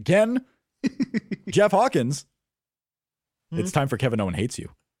play it again. Jeff Hawkins, it's time for Kevin Owen Hates You.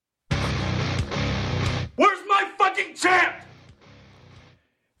 Where's my fucking champ?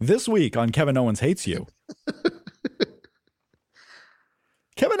 This week on Kevin Owens Hates You.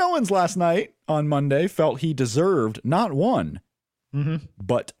 Kevin Owens last night on Monday felt he deserved not one,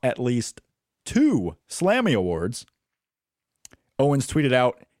 but at least 2 Slammy Awards. Owens tweeted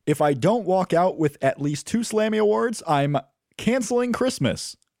out, "If I don't walk out with at least 2 Slammy Awards, I'm canceling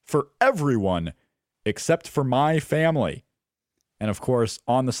Christmas for everyone except for my family." And of course,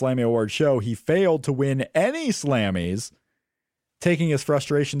 on the Slammy Award show, he failed to win any Slammys, taking his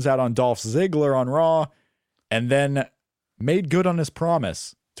frustrations out on Dolph Ziggler on Raw, and then made good on his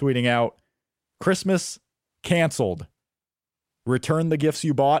promise, tweeting out, "Christmas canceled. Return the gifts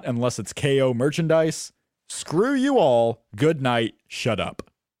you bought unless it's KO merchandise. Screw you all. Good night. Shut up."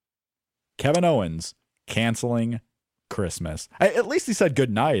 Kevin Owens canceling Christmas. At least he said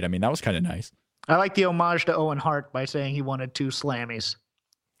good night. I mean, that was kind of nice. I like the homage to Owen Hart by saying he wanted 2 Slammys.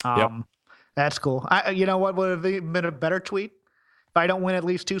 Yep. That's cool. You know what would have been a better tweet? If I don't win at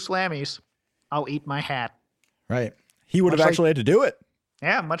least 2 Slammys, I'll eat my hat. Right. He would have actually had to do it.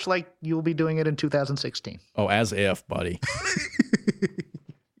 Yeah, much like you'll be doing it in 2016. Oh, as if, buddy.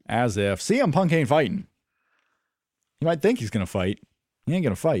 As if. CM Punk ain't fighting. You might think he's going to fight. He ain't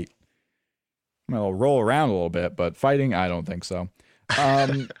going to fight. I'll roll around a little bit, but fighting, I don't think so.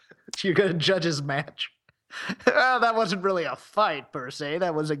 You're going to judge his match. Well, that wasn't really a fight, per se.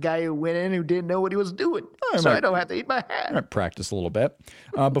 That was a guy who went in who didn't know what he was doing. I don't have to eat my hat. I might practice a little bit.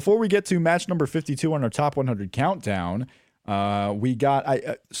 Before we get to match number 52 on our top 100 countdown, we got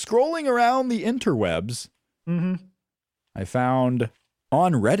scrolling around the interwebs. I found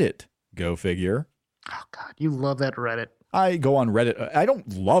on Reddit, go figure. Oh, God, you love that Reddit. I go on Reddit. I don't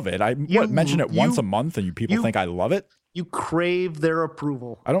love it. I mention it once a month and people think I love it. You crave their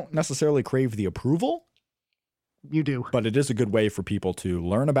approval. I don't necessarily crave the approval. You do. But it is a good way for people to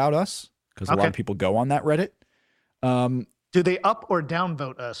learn about us because a lot of people go on that Reddit. Do they up or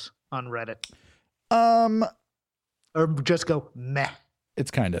downvote us on Reddit? Or just go meh? It's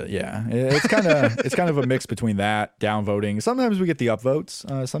kind of, yeah. It's kind of a mix between that, downvoting. Sometimes we get the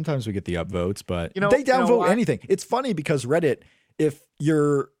upvotes. Sometimes we get the upvotes, but they downvote anything. It's funny because Reddit, if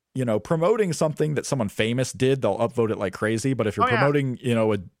you're, promoting something that someone famous did, they'll upvote it like crazy. But if you're promoting,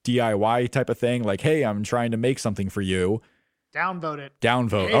 a DIY type of thing, like, hey, I'm trying to make something for you. Downvote it.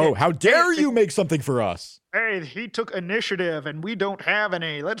 Downvote. How dare you make something for us? Hey, he took initiative and we don't have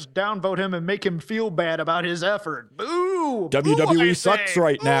any. Let's downvote him and make him feel bad about his effort. Boo! WWE sucks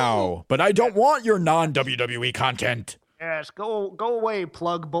right now, but I don't want your non-WWE content. Yes, go away,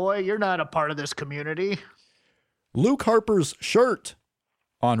 plug boy. You're not a part of this community. Luke Harper's shirt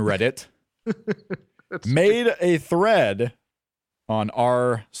on Reddit made a thread on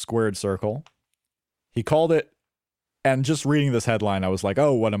r squared circle. He called it, and just reading this headline, I was like,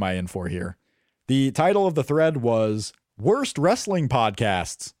 oh, what am I in for here? The title of the thread was Worst Wrestling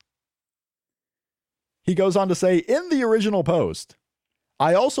Podcasts. He goes on to say, in the original post,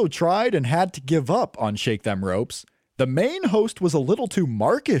 I also tried and had to give up on Shake Them Ropes. The main host was a little too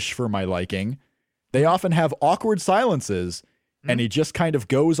markish for my liking. They often have awkward silences, and he just kind of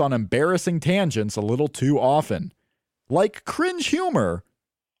goes on embarrassing tangents a little too often. Like cringe humor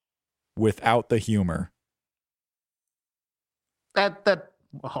without the humor. I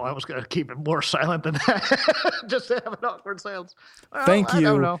was going to keep it more silent than that. Just to have an awkward silence. Well, Thank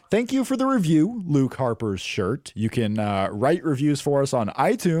you. Thank you for the review, Luke Harper's shirt. You can write reviews for us on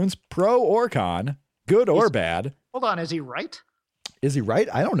iTunes, pro or con, good or bad. Hold on, is he right? Is he right?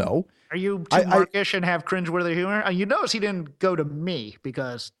 I don't know. Are you too markish and have cringeworthy humor? You notice he didn't go to me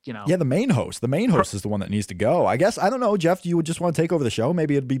because, Yeah, the main host. The main host is the one that needs to go. I guess, I don't know, Jeff, you would just want to take over the show?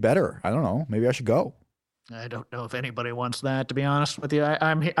 Maybe it'd be better. I don't know. Maybe I should go. I don't know if anybody wants that, to be honest with you.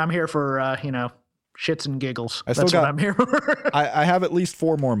 I'm here for, shits and giggles. That's what I'm here for. I have at least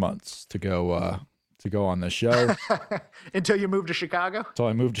 4 more months to go on this show. Until you move to Chicago? Until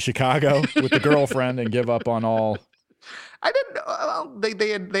I move to Chicago with the girlfriend and give up on all. I didn't know. Well, they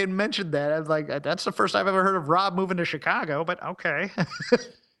had mentioned that. I was like, that's the first I've ever heard of Rob moving to Chicago, but okay.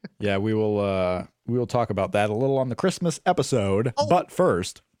 Yeah, we will talk about that a little on the Christmas episode. Oh. But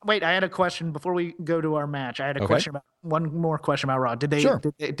first. Wait, I had a question before we go to our match. I had a question about one more question about Raw. Did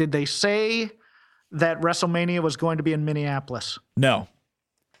they say that WrestleMania was going to be in Minneapolis? No.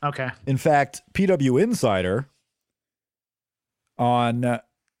 Okay. In fact, PW Insider on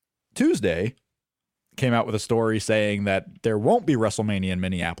Tuesday came out with a story saying that there won't be WrestleMania in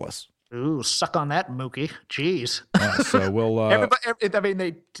Minneapolis. Ooh, suck on that, Mookie. Jeez. So we'll. Everybody, I mean,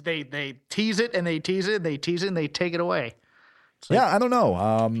 they tease it and they tease it and they tease it and they take it away. I don't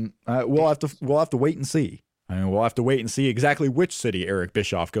know. We'll have to wait and see. I mean, we'll have to wait and see exactly which city Eric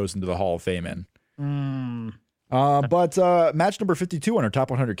Bischoff goes into the Hall of Fame in. But match number 52 on our Top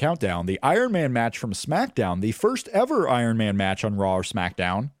 100 Countdown, the Iron Man match from SmackDown, the first ever Iron Man match on Raw or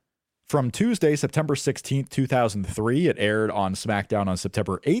SmackDown. From Tuesday, September 16th, 2003, it aired on SmackDown on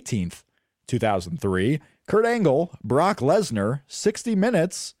September 18th, 2003. Kurt Angle, Brock Lesnar, 60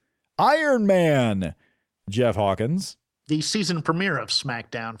 minutes, Iron Man. Jeff Hawkins. The season premiere of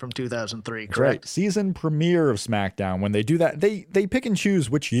SmackDown from 2003, correct? Right. Season premiere of SmackDown. When they do that, they pick and choose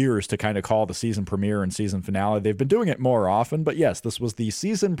which years to kind of call the season premiere and season finale. They've been doing it more often, but yes, this was the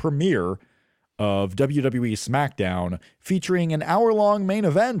season premiere of WWE SmackDown, featuring an hour-long main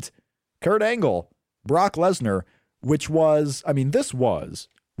event. Kurt Angle, Brock Lesnar, which was, I mean, this was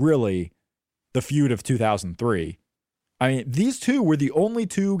really the feud of 2003. I mean, these two were the only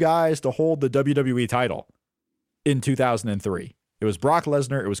two guys to hold the WWE title in 2003. It was Brock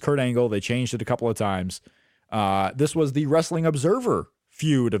Lesnar, it was Kurt Angle. They changed it a couple of times. This was the Wrestling Observer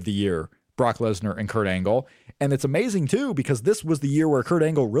feud of the year, Brock Lesnar and Kurt Angle. And it's amazing, too, because this was the year where Kurt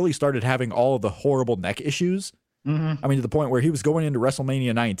Angle really started having all of the horrible neck issues. I mean, to the point where he was going into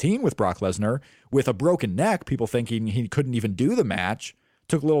WrestleMania 19 with Brock Lesnar with a broken neck, people thinking he couldn't even do the match,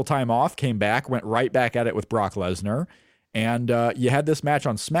 took a little time off, came back, went right back at it with Brock Lesnar. And you had this match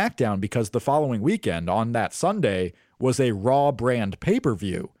on SmackDown because the following weekend, on that Sunday, was a Raw brand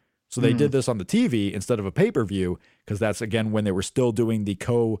pay-per-view. So they did this on the TV instead of a pay-per-view, because that's, again, when they were still doing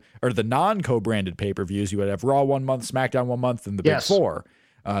the non-co-branded pay-per-views. You would have Raw 1 month, SmackDown 1 month, and the Big Four.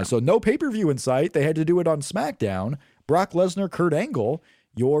 So no pay-per-view in sight. They had to do it on SmackDown. Brock Lesnar, Kurt Angle,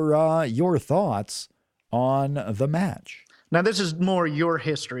 your thoughts on the match? Now, this is more your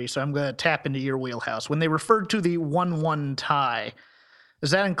history, so I'm going to tap into your wheelhouse. When they referred to the 1-1 tie,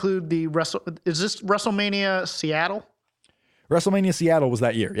 does that include is this WrestleMania Seattle? WrestleMania Seattle was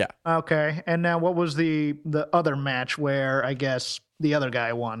that year, yeah. Okay, and now what was the other match where I guess the other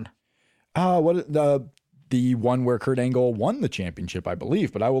guy won? The one where Kurt Angle won the championship, I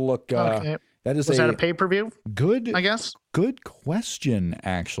believe, but I will look. Okay. Was that a pay-per-view? Good, I guess. Good question,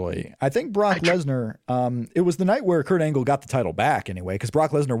 actually. I think Brock Lesnar, it was the night where Kurt Angle got the title back anyway, because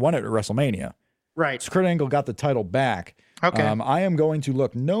Brock Lesnar won it at WrestleMania. Right. So Kurt Angle got the title back. Okay. I am going to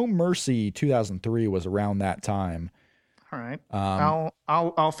look. No Mercy 2003 was around that time. All right.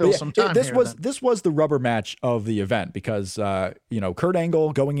 I'll fill some time this here. This was the rubber match of the event because Kurt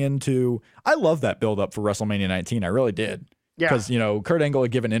Angle going into, I love that build up for WrestleMania 19. I really did. Yeah. Because Kurt Angle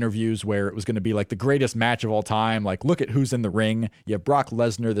had given interviews where it was going to be like the greatest match of all time. Like, look at who's in the ring. You have Brock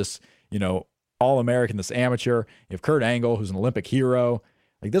Lesnar, this All-American, this amateur. You have Kurt Angle, who's an Olympic hero.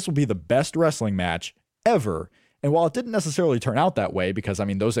 Like, this will be the best wrestling match ever. And while it didn't necessarily turn out that way, because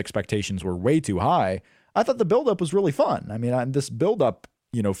those expectations were way too high, I thought the buildup was really fun. I mean, this buildup,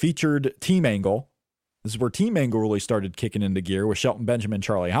 featured Team Angle. This is where Team Angle really started kicking into gear with Shelton Benjamin,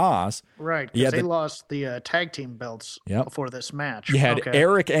 Charlie Haas. Right, because they lost the tag team belts before this match. You had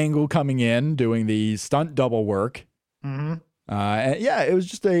Eric Angle coming in doing the stunt double work. Mm-hmm. And it was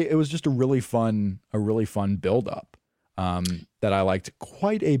just a really fun buildup that I liked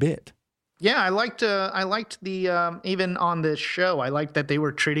quite a bit. Yeah, I liked the even on this show, I liked that they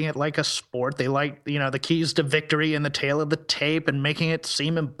were treating it like a sport. They liked, the keys to victory in the tail of the tape and making it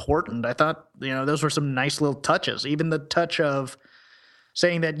seem important. I thought, those were some nice little touches. Even the touch of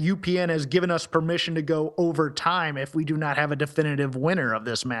saying that UPN has given us permission to go overtime if we do not have a definitive winner of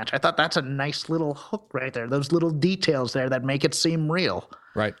this match. I thought that's a nice little hook right there. Those little details there that make it seem real.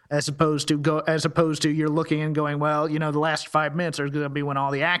 Right. As opposed to you're looking and going, well, the last 5 minutes are going to be when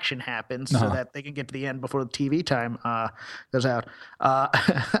all the action happens so that they can get to the end before the TV time goes out.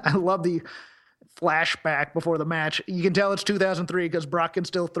 I love the flashback before the match. You can tell it's 2003 because Brock can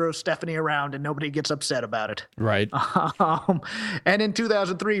still throw Stephanie around and nobody gets upset about it. Right. And in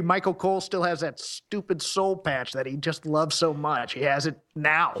 2003, Michael Cole still has that stupid soul patch that he just loves so much. He has it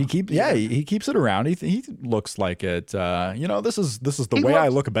now. He keeps it around. He looks like it. This is the way I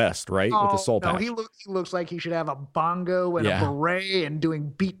look best, right? With the soul patch. He looks like he should have a bongo and a beret and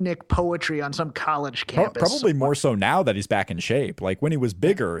doing beatnik poetry on some college campus. Probably more so now that he's back in shape. Like when he was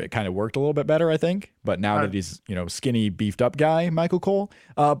bigger, it kind of worked a little bit better, I think. But now that he's, skinny, beefed up guy, Michael Cole.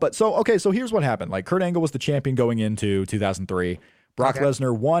 So here's what happened. Like Kurt Angle was the champion going into 2003. Brock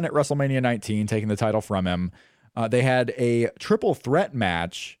Lesnar won at WrestleMania 19, taking the title from him. They had a triple threat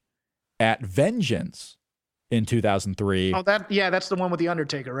match at Vengeance in 2003. Oh, that's the one with the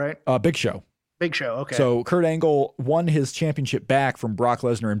Undertaker, right? Big Show. Big Show, okay. So Kurt Angle won his championship back from Brock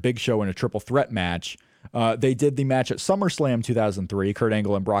Lesnar and Big Show in a triple threat match. They did the match at SummerSlam 2003, Kurt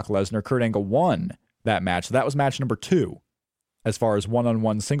Angle and Brock Lesnar. Kurt Angle won that match. So that was match number 2 as far as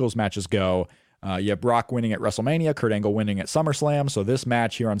one-on-one singles matches go. You have Brock winning at WrestleMania, Kurt Angle winning at SummerSlam. So this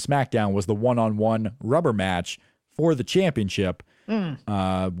match here on SmackDown was the one-on-one rubber match for the championship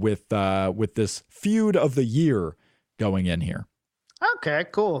with this feud of the year going in here. Okay,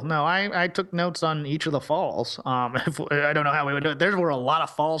 cool. No, I took notes on each of the falls. I don't know how we would do it. There were a lot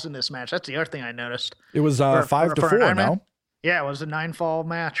of falls in this match. That's the other thing I noticed. It was 5-4, no? Yeah, it was a 9-fall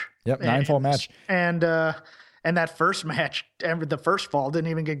match. Yep, 9-fall match. And that first match, the first fall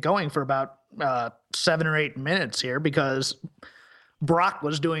didn't even get going for about 7 or 8 minutes here because Brock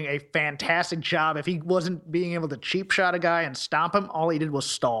was doing a fantastic job. If he wasn't being able to cheap shot a guy and stomp him, all he did was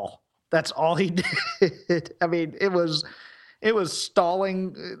stall. That's all he did. I mean, it was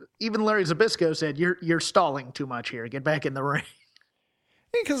stalling. Even Larry Zbyszko said, "You're stalling too much here. Get back in the ring."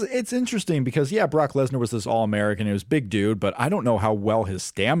 Because it's interesting because, yeah, Brock Lesnar was this All-American. He was a big dude, but I don't know how well his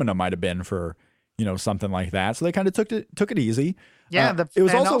stamina might have been for, something like that. So they kind of took it easy. Yeah.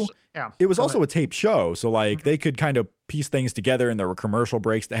 It was also a taped show. So they could kind of piece things together, and there were commercial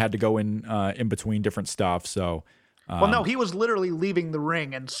breaks that had to go in between different stuff. So, well, no, he was literally leaving the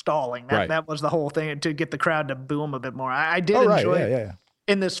ring and stalling. That was the whole thing to get the crowd to boo him a bit more. I did enjoy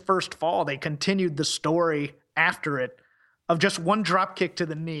in this first fall, they continued the story after it of just one drop kick to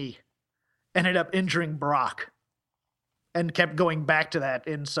the knee, ended up injuring Brock, and kept going back to that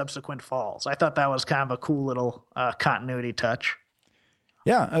in subsequent falls. I thought that was kind of a cool little continuity touch.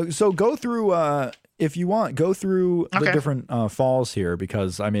 Yeah. So go through, if you want, the different falls here,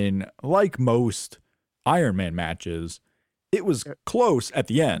 because, I mean, like most Iron Man matches, it was close at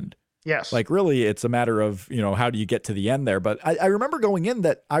the end. Yes. Really, it's a matter of, how do you get to the end there? But I remember going in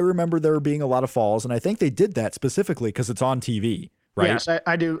that I remember there being a lot of falls, and I think they did that specifically because it's on TV, right? Yes,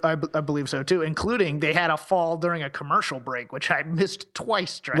 I do. I believe so too, including they had a fall during a commercial break, which I missed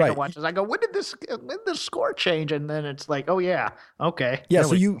twice trying to watch this. I go, when did the score change? And then it's like, oh yeah, okay. Yeah,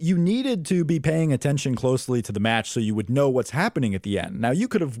 so you needed to be paying attention closely to the match so you would know what's happening at the end. Now, you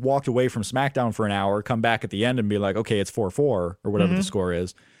could have walked away from SmackDown for an hour, come back at the end and be like, okay, it's 4-4 or whatever the score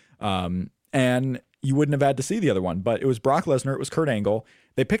is. And you wouldn't have had to see the other one, but it was Brock Lesnar. It was Kurt Angle.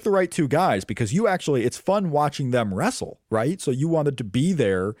 They picked the right two guys because it's fun watching them wrestle, right? So you wanted to be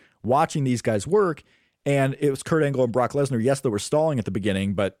there watching these guys work, and it was Kurt Angle and Brock Lesnar. Yes, they were stalling at the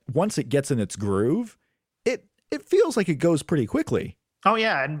beginning, but once it gets in its groove, it feels like it goes pretty quickly. Oh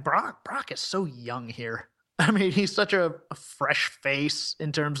yeah. And Brock is so young here. I mean, he's such a fresh face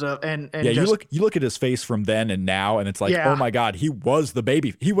in terms of you look at his face from then and now, and it's like, oh my God, he was a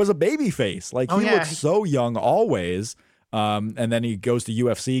baby face. He looks so young always. And then he goes to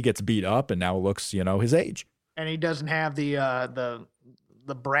UFC, gets beat up, and now looks, his age. And he doesn't have the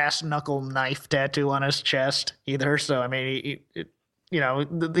brass knuckle knife tattoo on his chest either. So I mean,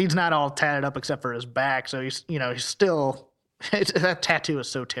 he's not all tatted up except for his back. So he's still. That tattoo is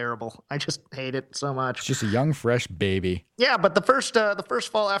so terrible. I just hate it so much. It's just a young, fresh baby. Yeah, but the first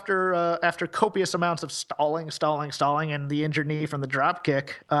fall after copious amounts of stalling, and the injured knee from the drop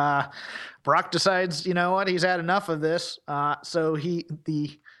kick, Brock decides, you know what, he's had enough of this. So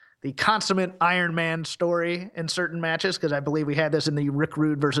the consummate Iron Man story in certain matches, because I believe we had this in the Rick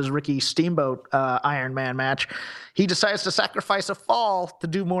Rude versus Ricky Steamboat Iron Man match. He decides to sacrifice a fall to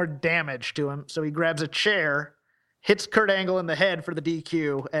do more damage to him. So he grabs a chair, hits Kurt Angle in the head for the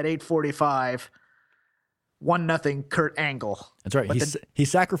DQ at 8:45. 1-0 Kurt Angle. That's right. He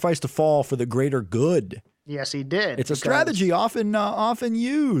sacrificed a fall for the greater good. Yes, he did. It's a strategy often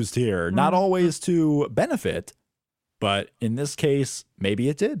used here. Not always to benefit, but in this case, maybe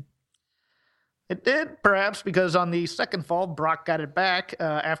it did. It did, perhaps, because on the second fall, Brock got it back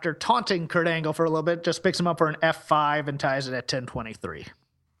after taunting Kurt Angle for a little bit, just picks him up for an F5 and ties it at 10:23.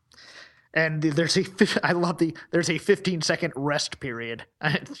 And there's a 15-second rest period.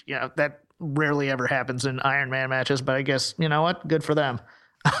 That rarely ever happens in Iron Man matches, but I guess, you know what? Good for them.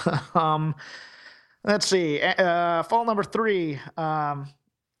 Let's see. Fall number 3.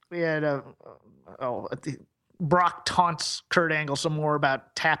 We had Brock taunts Kurt Angle some more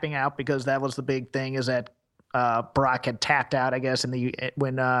about tapping out, because that was the big thing, is that Brock had tapped out, I guess,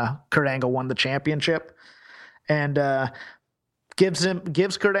 when Kurt Angle won the championship. And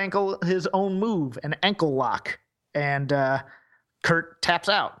gives Kurt Angle his own move, an ankle lock, and Kurt taps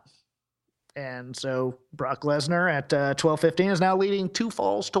out. And so Brock Lesnar at 12:15 is now leading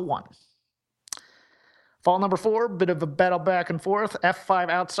 2-1. Fall number 4, bit of a battle back and forth. F5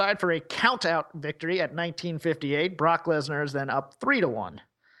 outside for a count-out victory at 1958. Brock Lesnar is then up 3-1.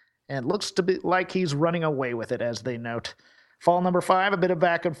 And looks to be like he's running away with it, as they note. Fall number 5, a bit of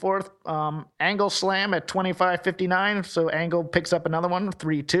back and forth. Angle slam at 25:59. So Angle picks up another one,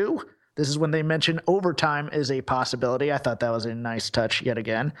 3-2. This is when they mention overtime is a possibility. I thought that was a nice touch yet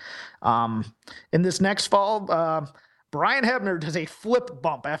again. In this next fall, Brian Hebner does a flip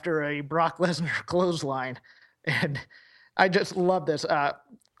bump after a Brock Lesnar clothesline. And I just love this.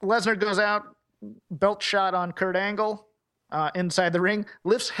 Lesnar goes out, belt shot on Kurt Angle inside the ring,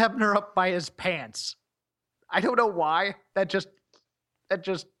 lifts Hebner up by his pants. I don't know why. That just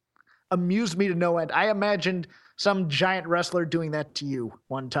amused me to no end. I imagined some giant wrestler doing that to you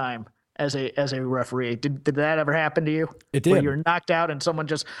one time as a referee. Did that ever happen to you? It did. Where you were knocked out and someone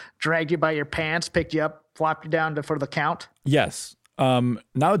just dragged you by your pants, picked you up, flopped you down for the count? Yes. Not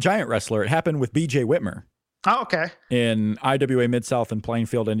a giant wrestler. It happened with BJ Whitmer. Oh, okay. In IWA Mid-South in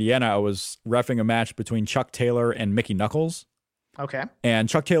Plainfield, Indiana, I was reffing a match between Chuck Taylor and Mickey Knuckles. Okay. And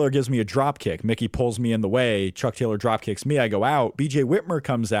Chuck Taylor gives me a drop kick. Mickey pulls me in the way. Chuck Taylor drop kicks me. I go out. BJ Whitmer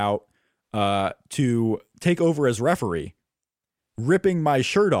comes out to take over as referee, ripping my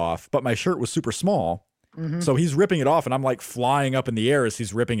shirt off, but my shirt was super small. Mm-hmm. So he's ripping it off, and I'm like flying up in the air as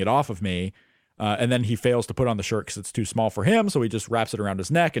he's ripping it off of me. And then he fails to put on the shirt because it's too small for him. So he just wraps it around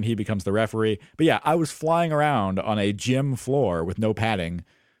his neck and he becomes the referee. But yeah, I was flying around on a gym floor with no padding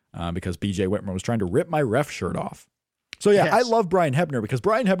because BJ Whitmer was trying to rip my ref shirt off. So yeah, yes. I love Brian Hebner because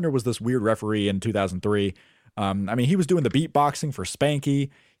Brian Hebner was this weird referee in 2003. I mean, he was doing the beatboxing for Spanky.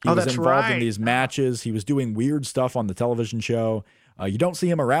 He was involved in these matches. He was doing weird stuff on the television show. You don't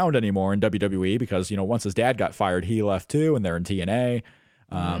see him around anymore in WWE because, you know, once his dad got fired, he left too, and they're in TNA.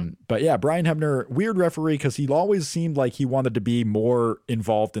 But yeah, Brian Hebner, weird referee because he always seemed like he wanted to be more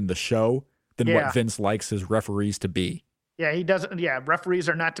involved in the show than what Vince likes his referees to be. Yeah, he doesn't. Yeah, referees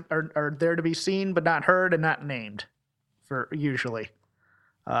are not are there to be seen but not heard and not named for usually.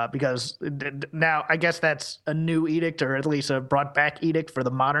 Because now I guess that's a new edict, or at least a brought back edict for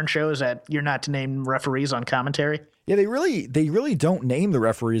the modern shows, that you're not to name referees on commentary. Yeah, they really don't name the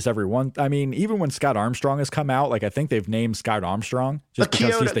referees everyone. I mean, even when Scott Armstrong has come out, like I think they've named Scott Armstrong just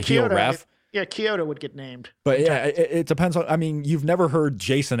because he's the heel ref. Yeah, Kyoto would get named. But yeah, it depends on. I mean, you've never heard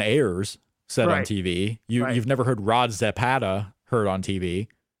Jason Ayers said on TV. You've never heard Rod Zapata heard on TV.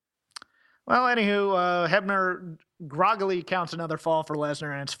 Well, anywho, Hebner groggily counts another fall for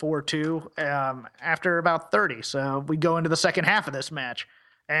Lesnar, and it's 4-2 after about 30. So we go into the second half of this match.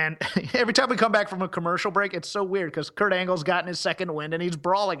 And every time we come back from a commercial break, it's so weird because Kurt Angle's gotten his second win and he's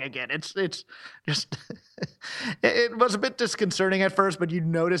brawling again. It's just it was a bit disconcerting at first, but you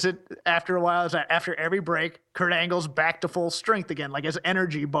notice it after a while. Is that after every break, Kurt Angle's back to full strength again, like his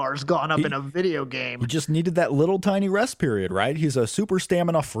energy bar's gone up in a video game. He just needed that little tiny rest period, right? He's a super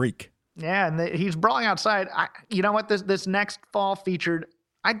stamina freak. Yeah, and he's brawling outside. You know what? This next fall featured.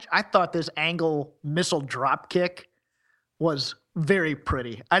 I thought this Angle missile drop kick was very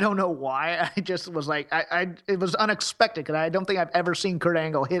pretty. I don't know why. I just was like, it was unexpected because I don't think I've ever seen Kurt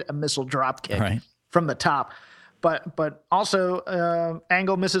Angle hit a missile drop kick from the top. But also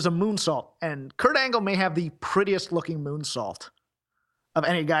Angle misses a moonsault, and Kurt Angle may have the prettiest looking moonsault of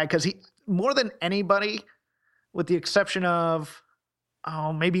any guy because he, more than anybody, with the exception of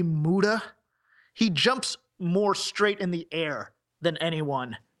maybe Muda, he jumps more straight in the air than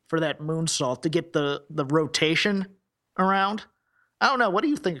anyone for that moonsault to get the rotation around. I don't know. What do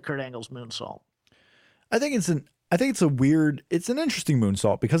you think of Kurt Angle's moonsault? I think it's an interesting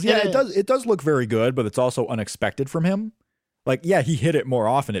moonsault because it does look very good, but it's also unexpected from him. Like, yeah, he hit it more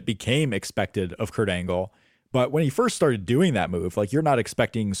often. It became expected of Kurt Angle. But when he first started doing that move, like, you're not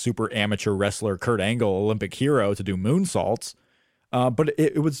expecting super amateur wrestler Kurt Angle, Olympic hero, to do moonsaults. But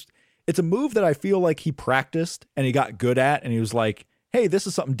it's a move that I feel like he practiced and he got good at, and he was like, hey, this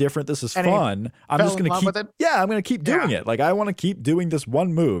is something different. This is fun. I'm just going to keep doing it. Like, I want to keep doing this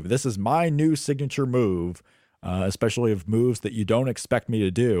one move. This is my new signature move, especially of moves that you don't expect me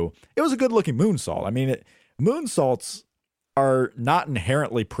to do. It was a good looking moonsault. I mean, moonsaults are not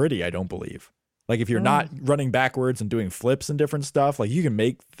inherently pretty, I don't believe. Like, if you're not running backwards and doing flips and different stuff, like, you can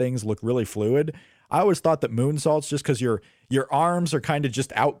make things look really fluid. I always thought that moonsaults, just because your arms are kind of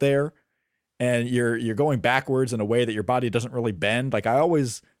just out there, and you're going backwards in a way that your body doesn't really bend. Like, I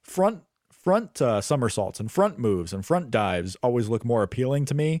always front somersaults and front moves and front dives always look more appealing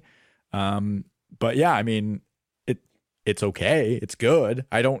to me. But yeah, I mean, it's okay. It's good.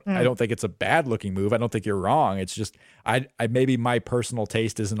 I don't think it's a bad looking move. I don't think you're wrong. It's just, I maybe my personal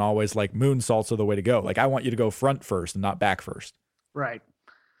taste isn't always like moonsaults are the way to go. Like, I want you to go front first and not back first. Right.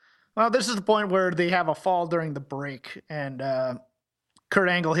 Well, this is the point where they have a fall during the break, and Kurt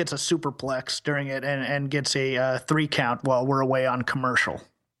Angle hits a superplex during it and gets a 3 count while we're away on commercial.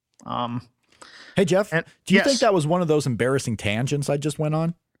 Hey, Jeff, do you think that was one of those embarrassing tangents I just went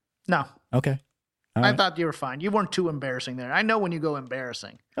on? No. Okay. I thought you were fine. You weren't too embarrassing there. I know when you go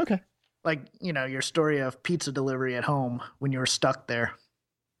embarrassing. Okay. Like, your story of pizza delivery at home when you were stuck there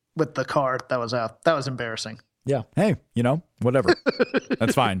with the car that was out. That was embarrassing. Yeah. Hey, whatever.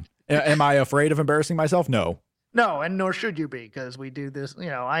 That's fine. Am I afraid of embarrassing myself? No. No, and nor should you be, because we do this.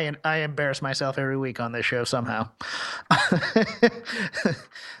 I embarrass myself every week on this show somehow.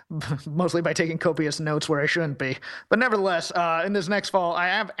 Mostly by taking copious notes where I shouldn't be. But nevertheless, in this next fall, I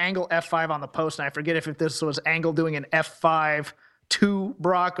have Angle F5 on the post, and I forget if this was Angle doing an F5 to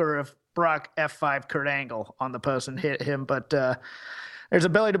Brock or if Brock F5 Kurt Angle on the post and hit him. But there's a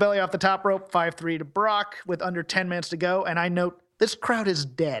belly-to-belly off the top rope, 5-3 to Brock with under 10 minutes to go. And I note this crowd is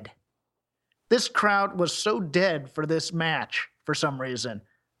dead. This crowd was so dead for this match for some reason.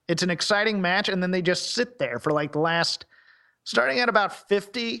 It's an exciting match, and then they just sit there for like the last, starting at about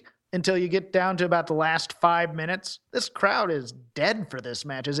 50 until you get down to about the last 5 minutes. This crowd is dead for this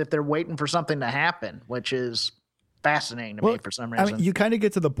match, as if they're waiting for something to happen, which is fascinating to me for some reason. I mean, you kind of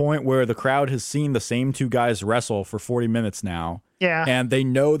get to the point where the crowd has seen the same 2 guys wrestle for 40 minutes now. Yeah. And they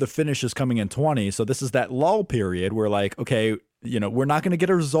know the finish is coming in 20. So this is that lull period where like, okay, we're not going to get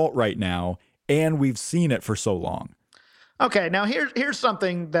a result right now. And we've seen it for so long. Okay, now here's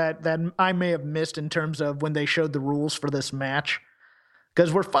something that I may have missed in terms of when they showed the rules for this match.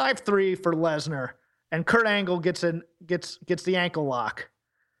 Because we're 5-3 for Lesnar, and Kurt Angle gets the ankle lock.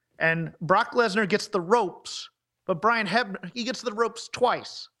 And Brock Lesnar gets the ropes, but Brian Hebner, he gets the ropes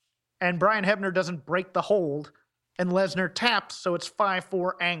twice. And Brian Hebner doesn't break the hold, and Lesnar taps, so it's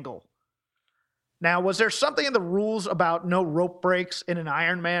 5-4 Angle. Now, was there something in the rules about no rope breaks in an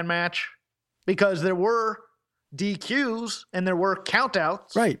Iron Man match? Because there were DQs and there were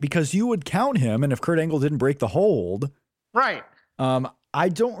countouts. Right, because you would count him, and if Kurt Angle didn't break the hold. Right. I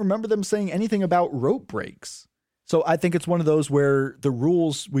don't remember them saying anything about rope breaks. So I think it's one of those where the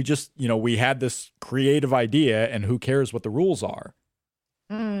rules, we just, we had this creative idea, and who cares what the rules are.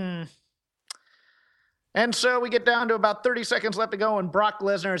 And so we get down to about 30 seconds left to go, and Brock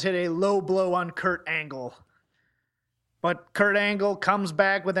Lesnar has hit a low blow on Kurt Angle. But Kurt Angle comes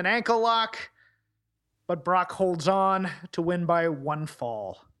back with an ankle lock, but Brock holds on to win by 1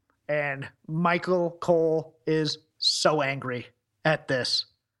 fall. And Michael Cole is so angry at this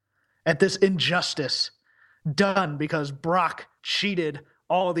injustice done because Brock cheated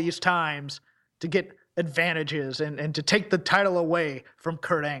all these times to get advantages and to take the title away from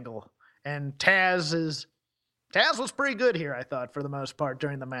Kurt Angle. And Taz was pretty good here, I thought, for the most part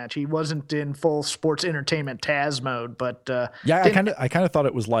during the match. He wasn't in full sports entertainment Taz mode, but yeah, I kind of thought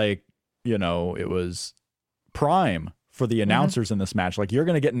it was like, it was prime for the announcers in this match. Like, you're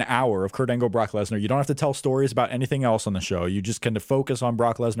going to get an hour of Kurt Angle, Brock Lesnar. You don't have to tell stories about anything else on the show. You just kind of focus on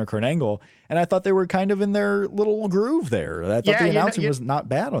Brock Lesnar, Kurt Angle. And I thought they were kind of in their little groove there. I thought the announcing was not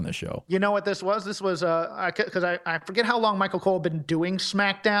bad on the show. You know what this was? This was because I forget how long Michael Cole had been doing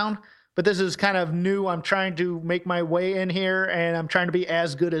SmackDown. But this is kind of new. I'm trying to make my way in here, and I'm trying to be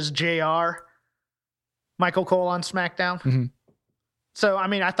as good as JR, Michael Cole on SmackDown. Mm-hmm. So, I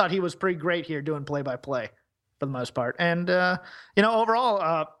mean, I thought he was pretty great here doing play-by-play for the most part. And,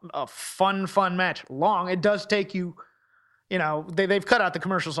 overall, a fun match. Long. It does take you, they've cut out the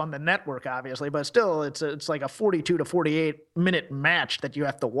commercials on the network, obviously, but still, it's like a 42 to 48-minute match that you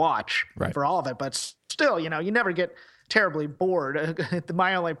have to watch for all of it. But still, you never get terribly bored.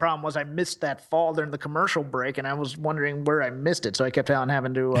 My only problem was I missed that fall during the commercial break, and I was wondering where I missed it, so I kept on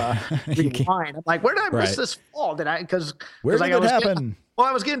having to rewind. I'm like, where did I miss this fall? Where did it happen?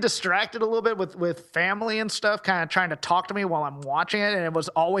 I was getting distracted a little bit with family and stuff, kind of trying to talk to me while I'm watching it, and it was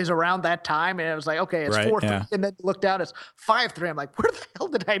always around that time, and it was like, okay, it's 4-3, and then looked down, it's 5-3. I'm like, where the hell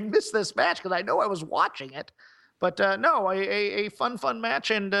did I miss this match? Because I know I was watching it. But no, a fun match,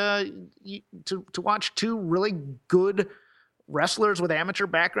 and to watch 2 really good wrestlers with amateur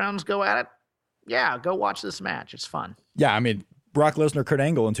backgrounds go at it. Yeah, go watch this match. It's fun. Yeah, I mean, Brock Lesnar, Kurt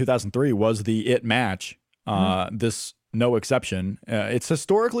Angle in 2003 was the it match. This no exception. It's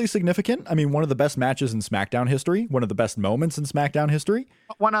historically significant. I mean, one of the best matches in SmackDown history, one of the best moments in SmackDown history.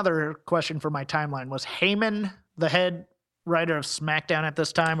 One other question for my timeline: was Heyman the head writer of SmackDown at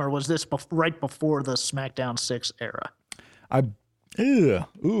this time, or was this right before the SmackDown 6 era?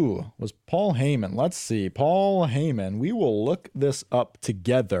 Was Paul Heyman? Let's see. Paul Heyman. We will look this up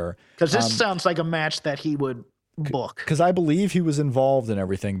together. Because this sounds like a match that he would book. Because I believe he was involved in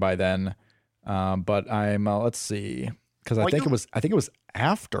everything by then. But I'm let's see. Because I think it was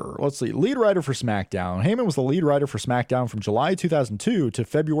after. Let's see. Lead writer for SmackDown. Heyman was the lead writer for SmackDown from July 2002 to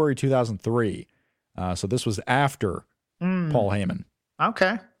February 2003. So this was after Paul Heyman.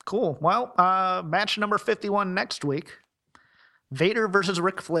 Okay, cool. Well, match number 51 next week. Vader versus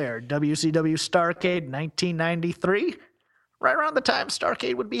Ric Flair, WCW Starrcade 1993. Right around the time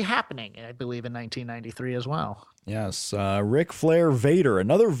Starrcade would be happening, I believe, in 1993 as well. Yes, Ric Flair Vader,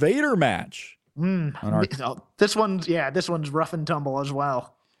 another Vader match. This one's rough and tumble as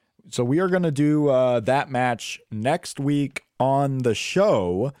well. So we are going to do that match next week on the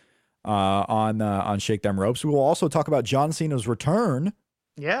show on Shake Them Ropes. We will also talk about John Cena's return.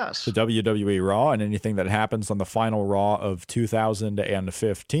 Yes. To WWE Raw and anything that happens on the final Raw of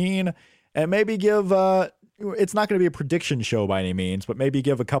 2015, and maybe give it's not going to be a prediction show by any means, but maybe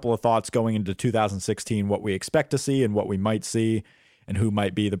give a couple of thoughts going into 2016, what we expect to see and what we might see, and who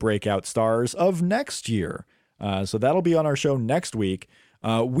might be the breakout stars of next year. So that'll be on our show next week.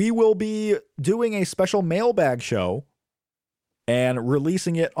 We will be doing a special mailbag show and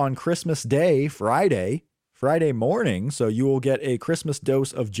releasing it on Christmas Day, Friday morning. So you will get a Christmas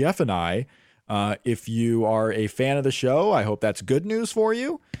dose of Jeff and I. If you are a fan of the show, I hope that's good news for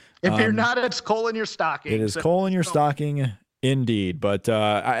you. If you're not, it's coal in your stocking. It is coal in your stocking, indeed. But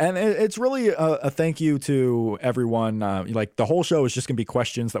and it's really a thank you to everyone. Like the whole show is just going to be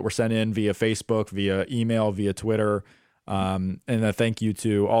questions that were sent in via Facebook, via email, via Twitter. And a thank you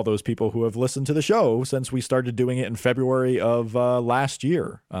to all those people who have listened to the show since we started doing it in February of last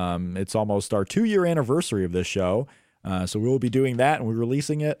year. It's almost our 2-year anniversary of this show. So we will be doing that, and we're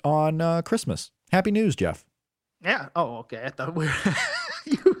releasing it on Christmas. Happy news, Jeff. Yeah. Oh, okay. I thought we were...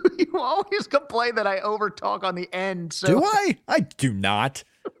 you always complain that I overtalk on the end. So. Do I? I do not.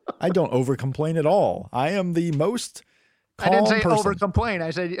 I don't over-complain at all. I am the most... I didn't say over complain. I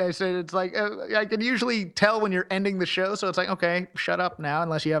said it's like I can usually tell when you're ending the show, so it's like, okay, shut up now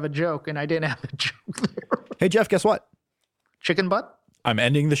unless you have a joke, and I didn't have a joke there. Hey Jeff, guess what? Chicken butt? I'm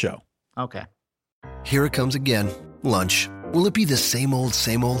ending the show. Okay. Here it comes again. Lunch. Will it be the same old,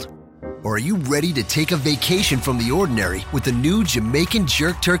 or are you ready to take a vacation from the ordinary with the new Jamaican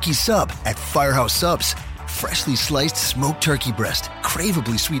Jerk Turkey Sub at Firehouse Subs? Freshly sliced smoked turkey breast,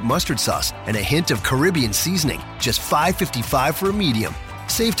 craveably sweet mustard sauce, and a hint of Caribbean seasoning. Just $5.55 for a medium.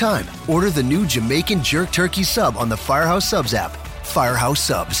 Save time. Order the new Jamaican Jerk Turkey Sub on the Firehouse Subs app. Firehouse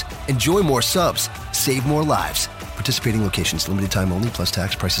Subs. Enjoy more subs. Save more lives. Participating locations. Limited time only, plus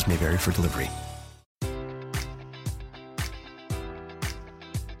tax. Prices may vary for delivery.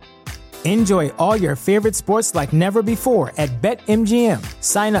 Enjoy all your favorite sports like never before at BetMGM.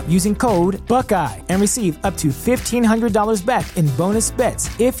 Sign up using code Buckeye and receive up to $1,500 back in bonus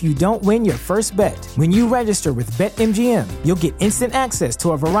bets if you don't win your first bet. When you register with BetMGM, you'll get instant access to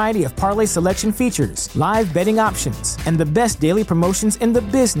a variety of parlay selection features, live betting options, and the best daily promotions in the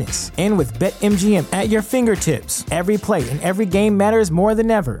business. And with BetMGM at your fingertips, every play and every game matters more than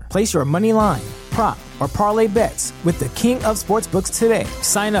ever. Place your money line, prop, or parlay bets with the king of sportsbooks today.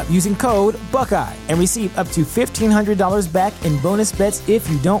 Sign up using code Buckeye and receive up to $1,500 back in bonus bets if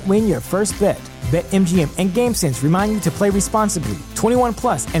you don't win your first bet. BetMGM and GameSense remind you to play responsibly. 21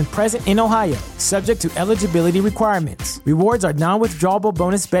 plus and present in Ohio, subject to eligibility requirements. Rewards are non-withdrawable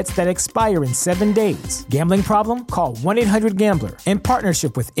bonus bets that expire in 7 days. Gambling problem? Call 1-800-GAMBLER in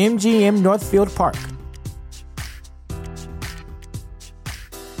partnership with MGM Northfield Park.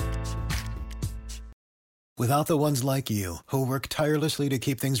 Without the ones like you, who work tirelessly to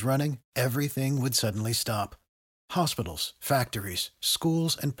keep things running, everything would suddenly stop. Hospitals, factories,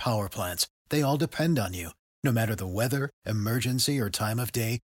 schools, and power plants, they all depend on you. No matter the weather, emergency, or time of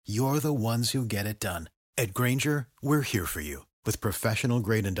day, you're the ones who get it done. At Grainger, we're here for you with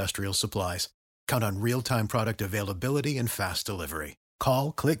professional-grade industrial supplies. Count on real-time product availability and fast delivery.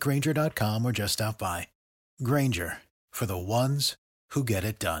 Call, click Grainger.com, or just stop by. Grainger, for the ones who get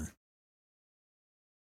it done.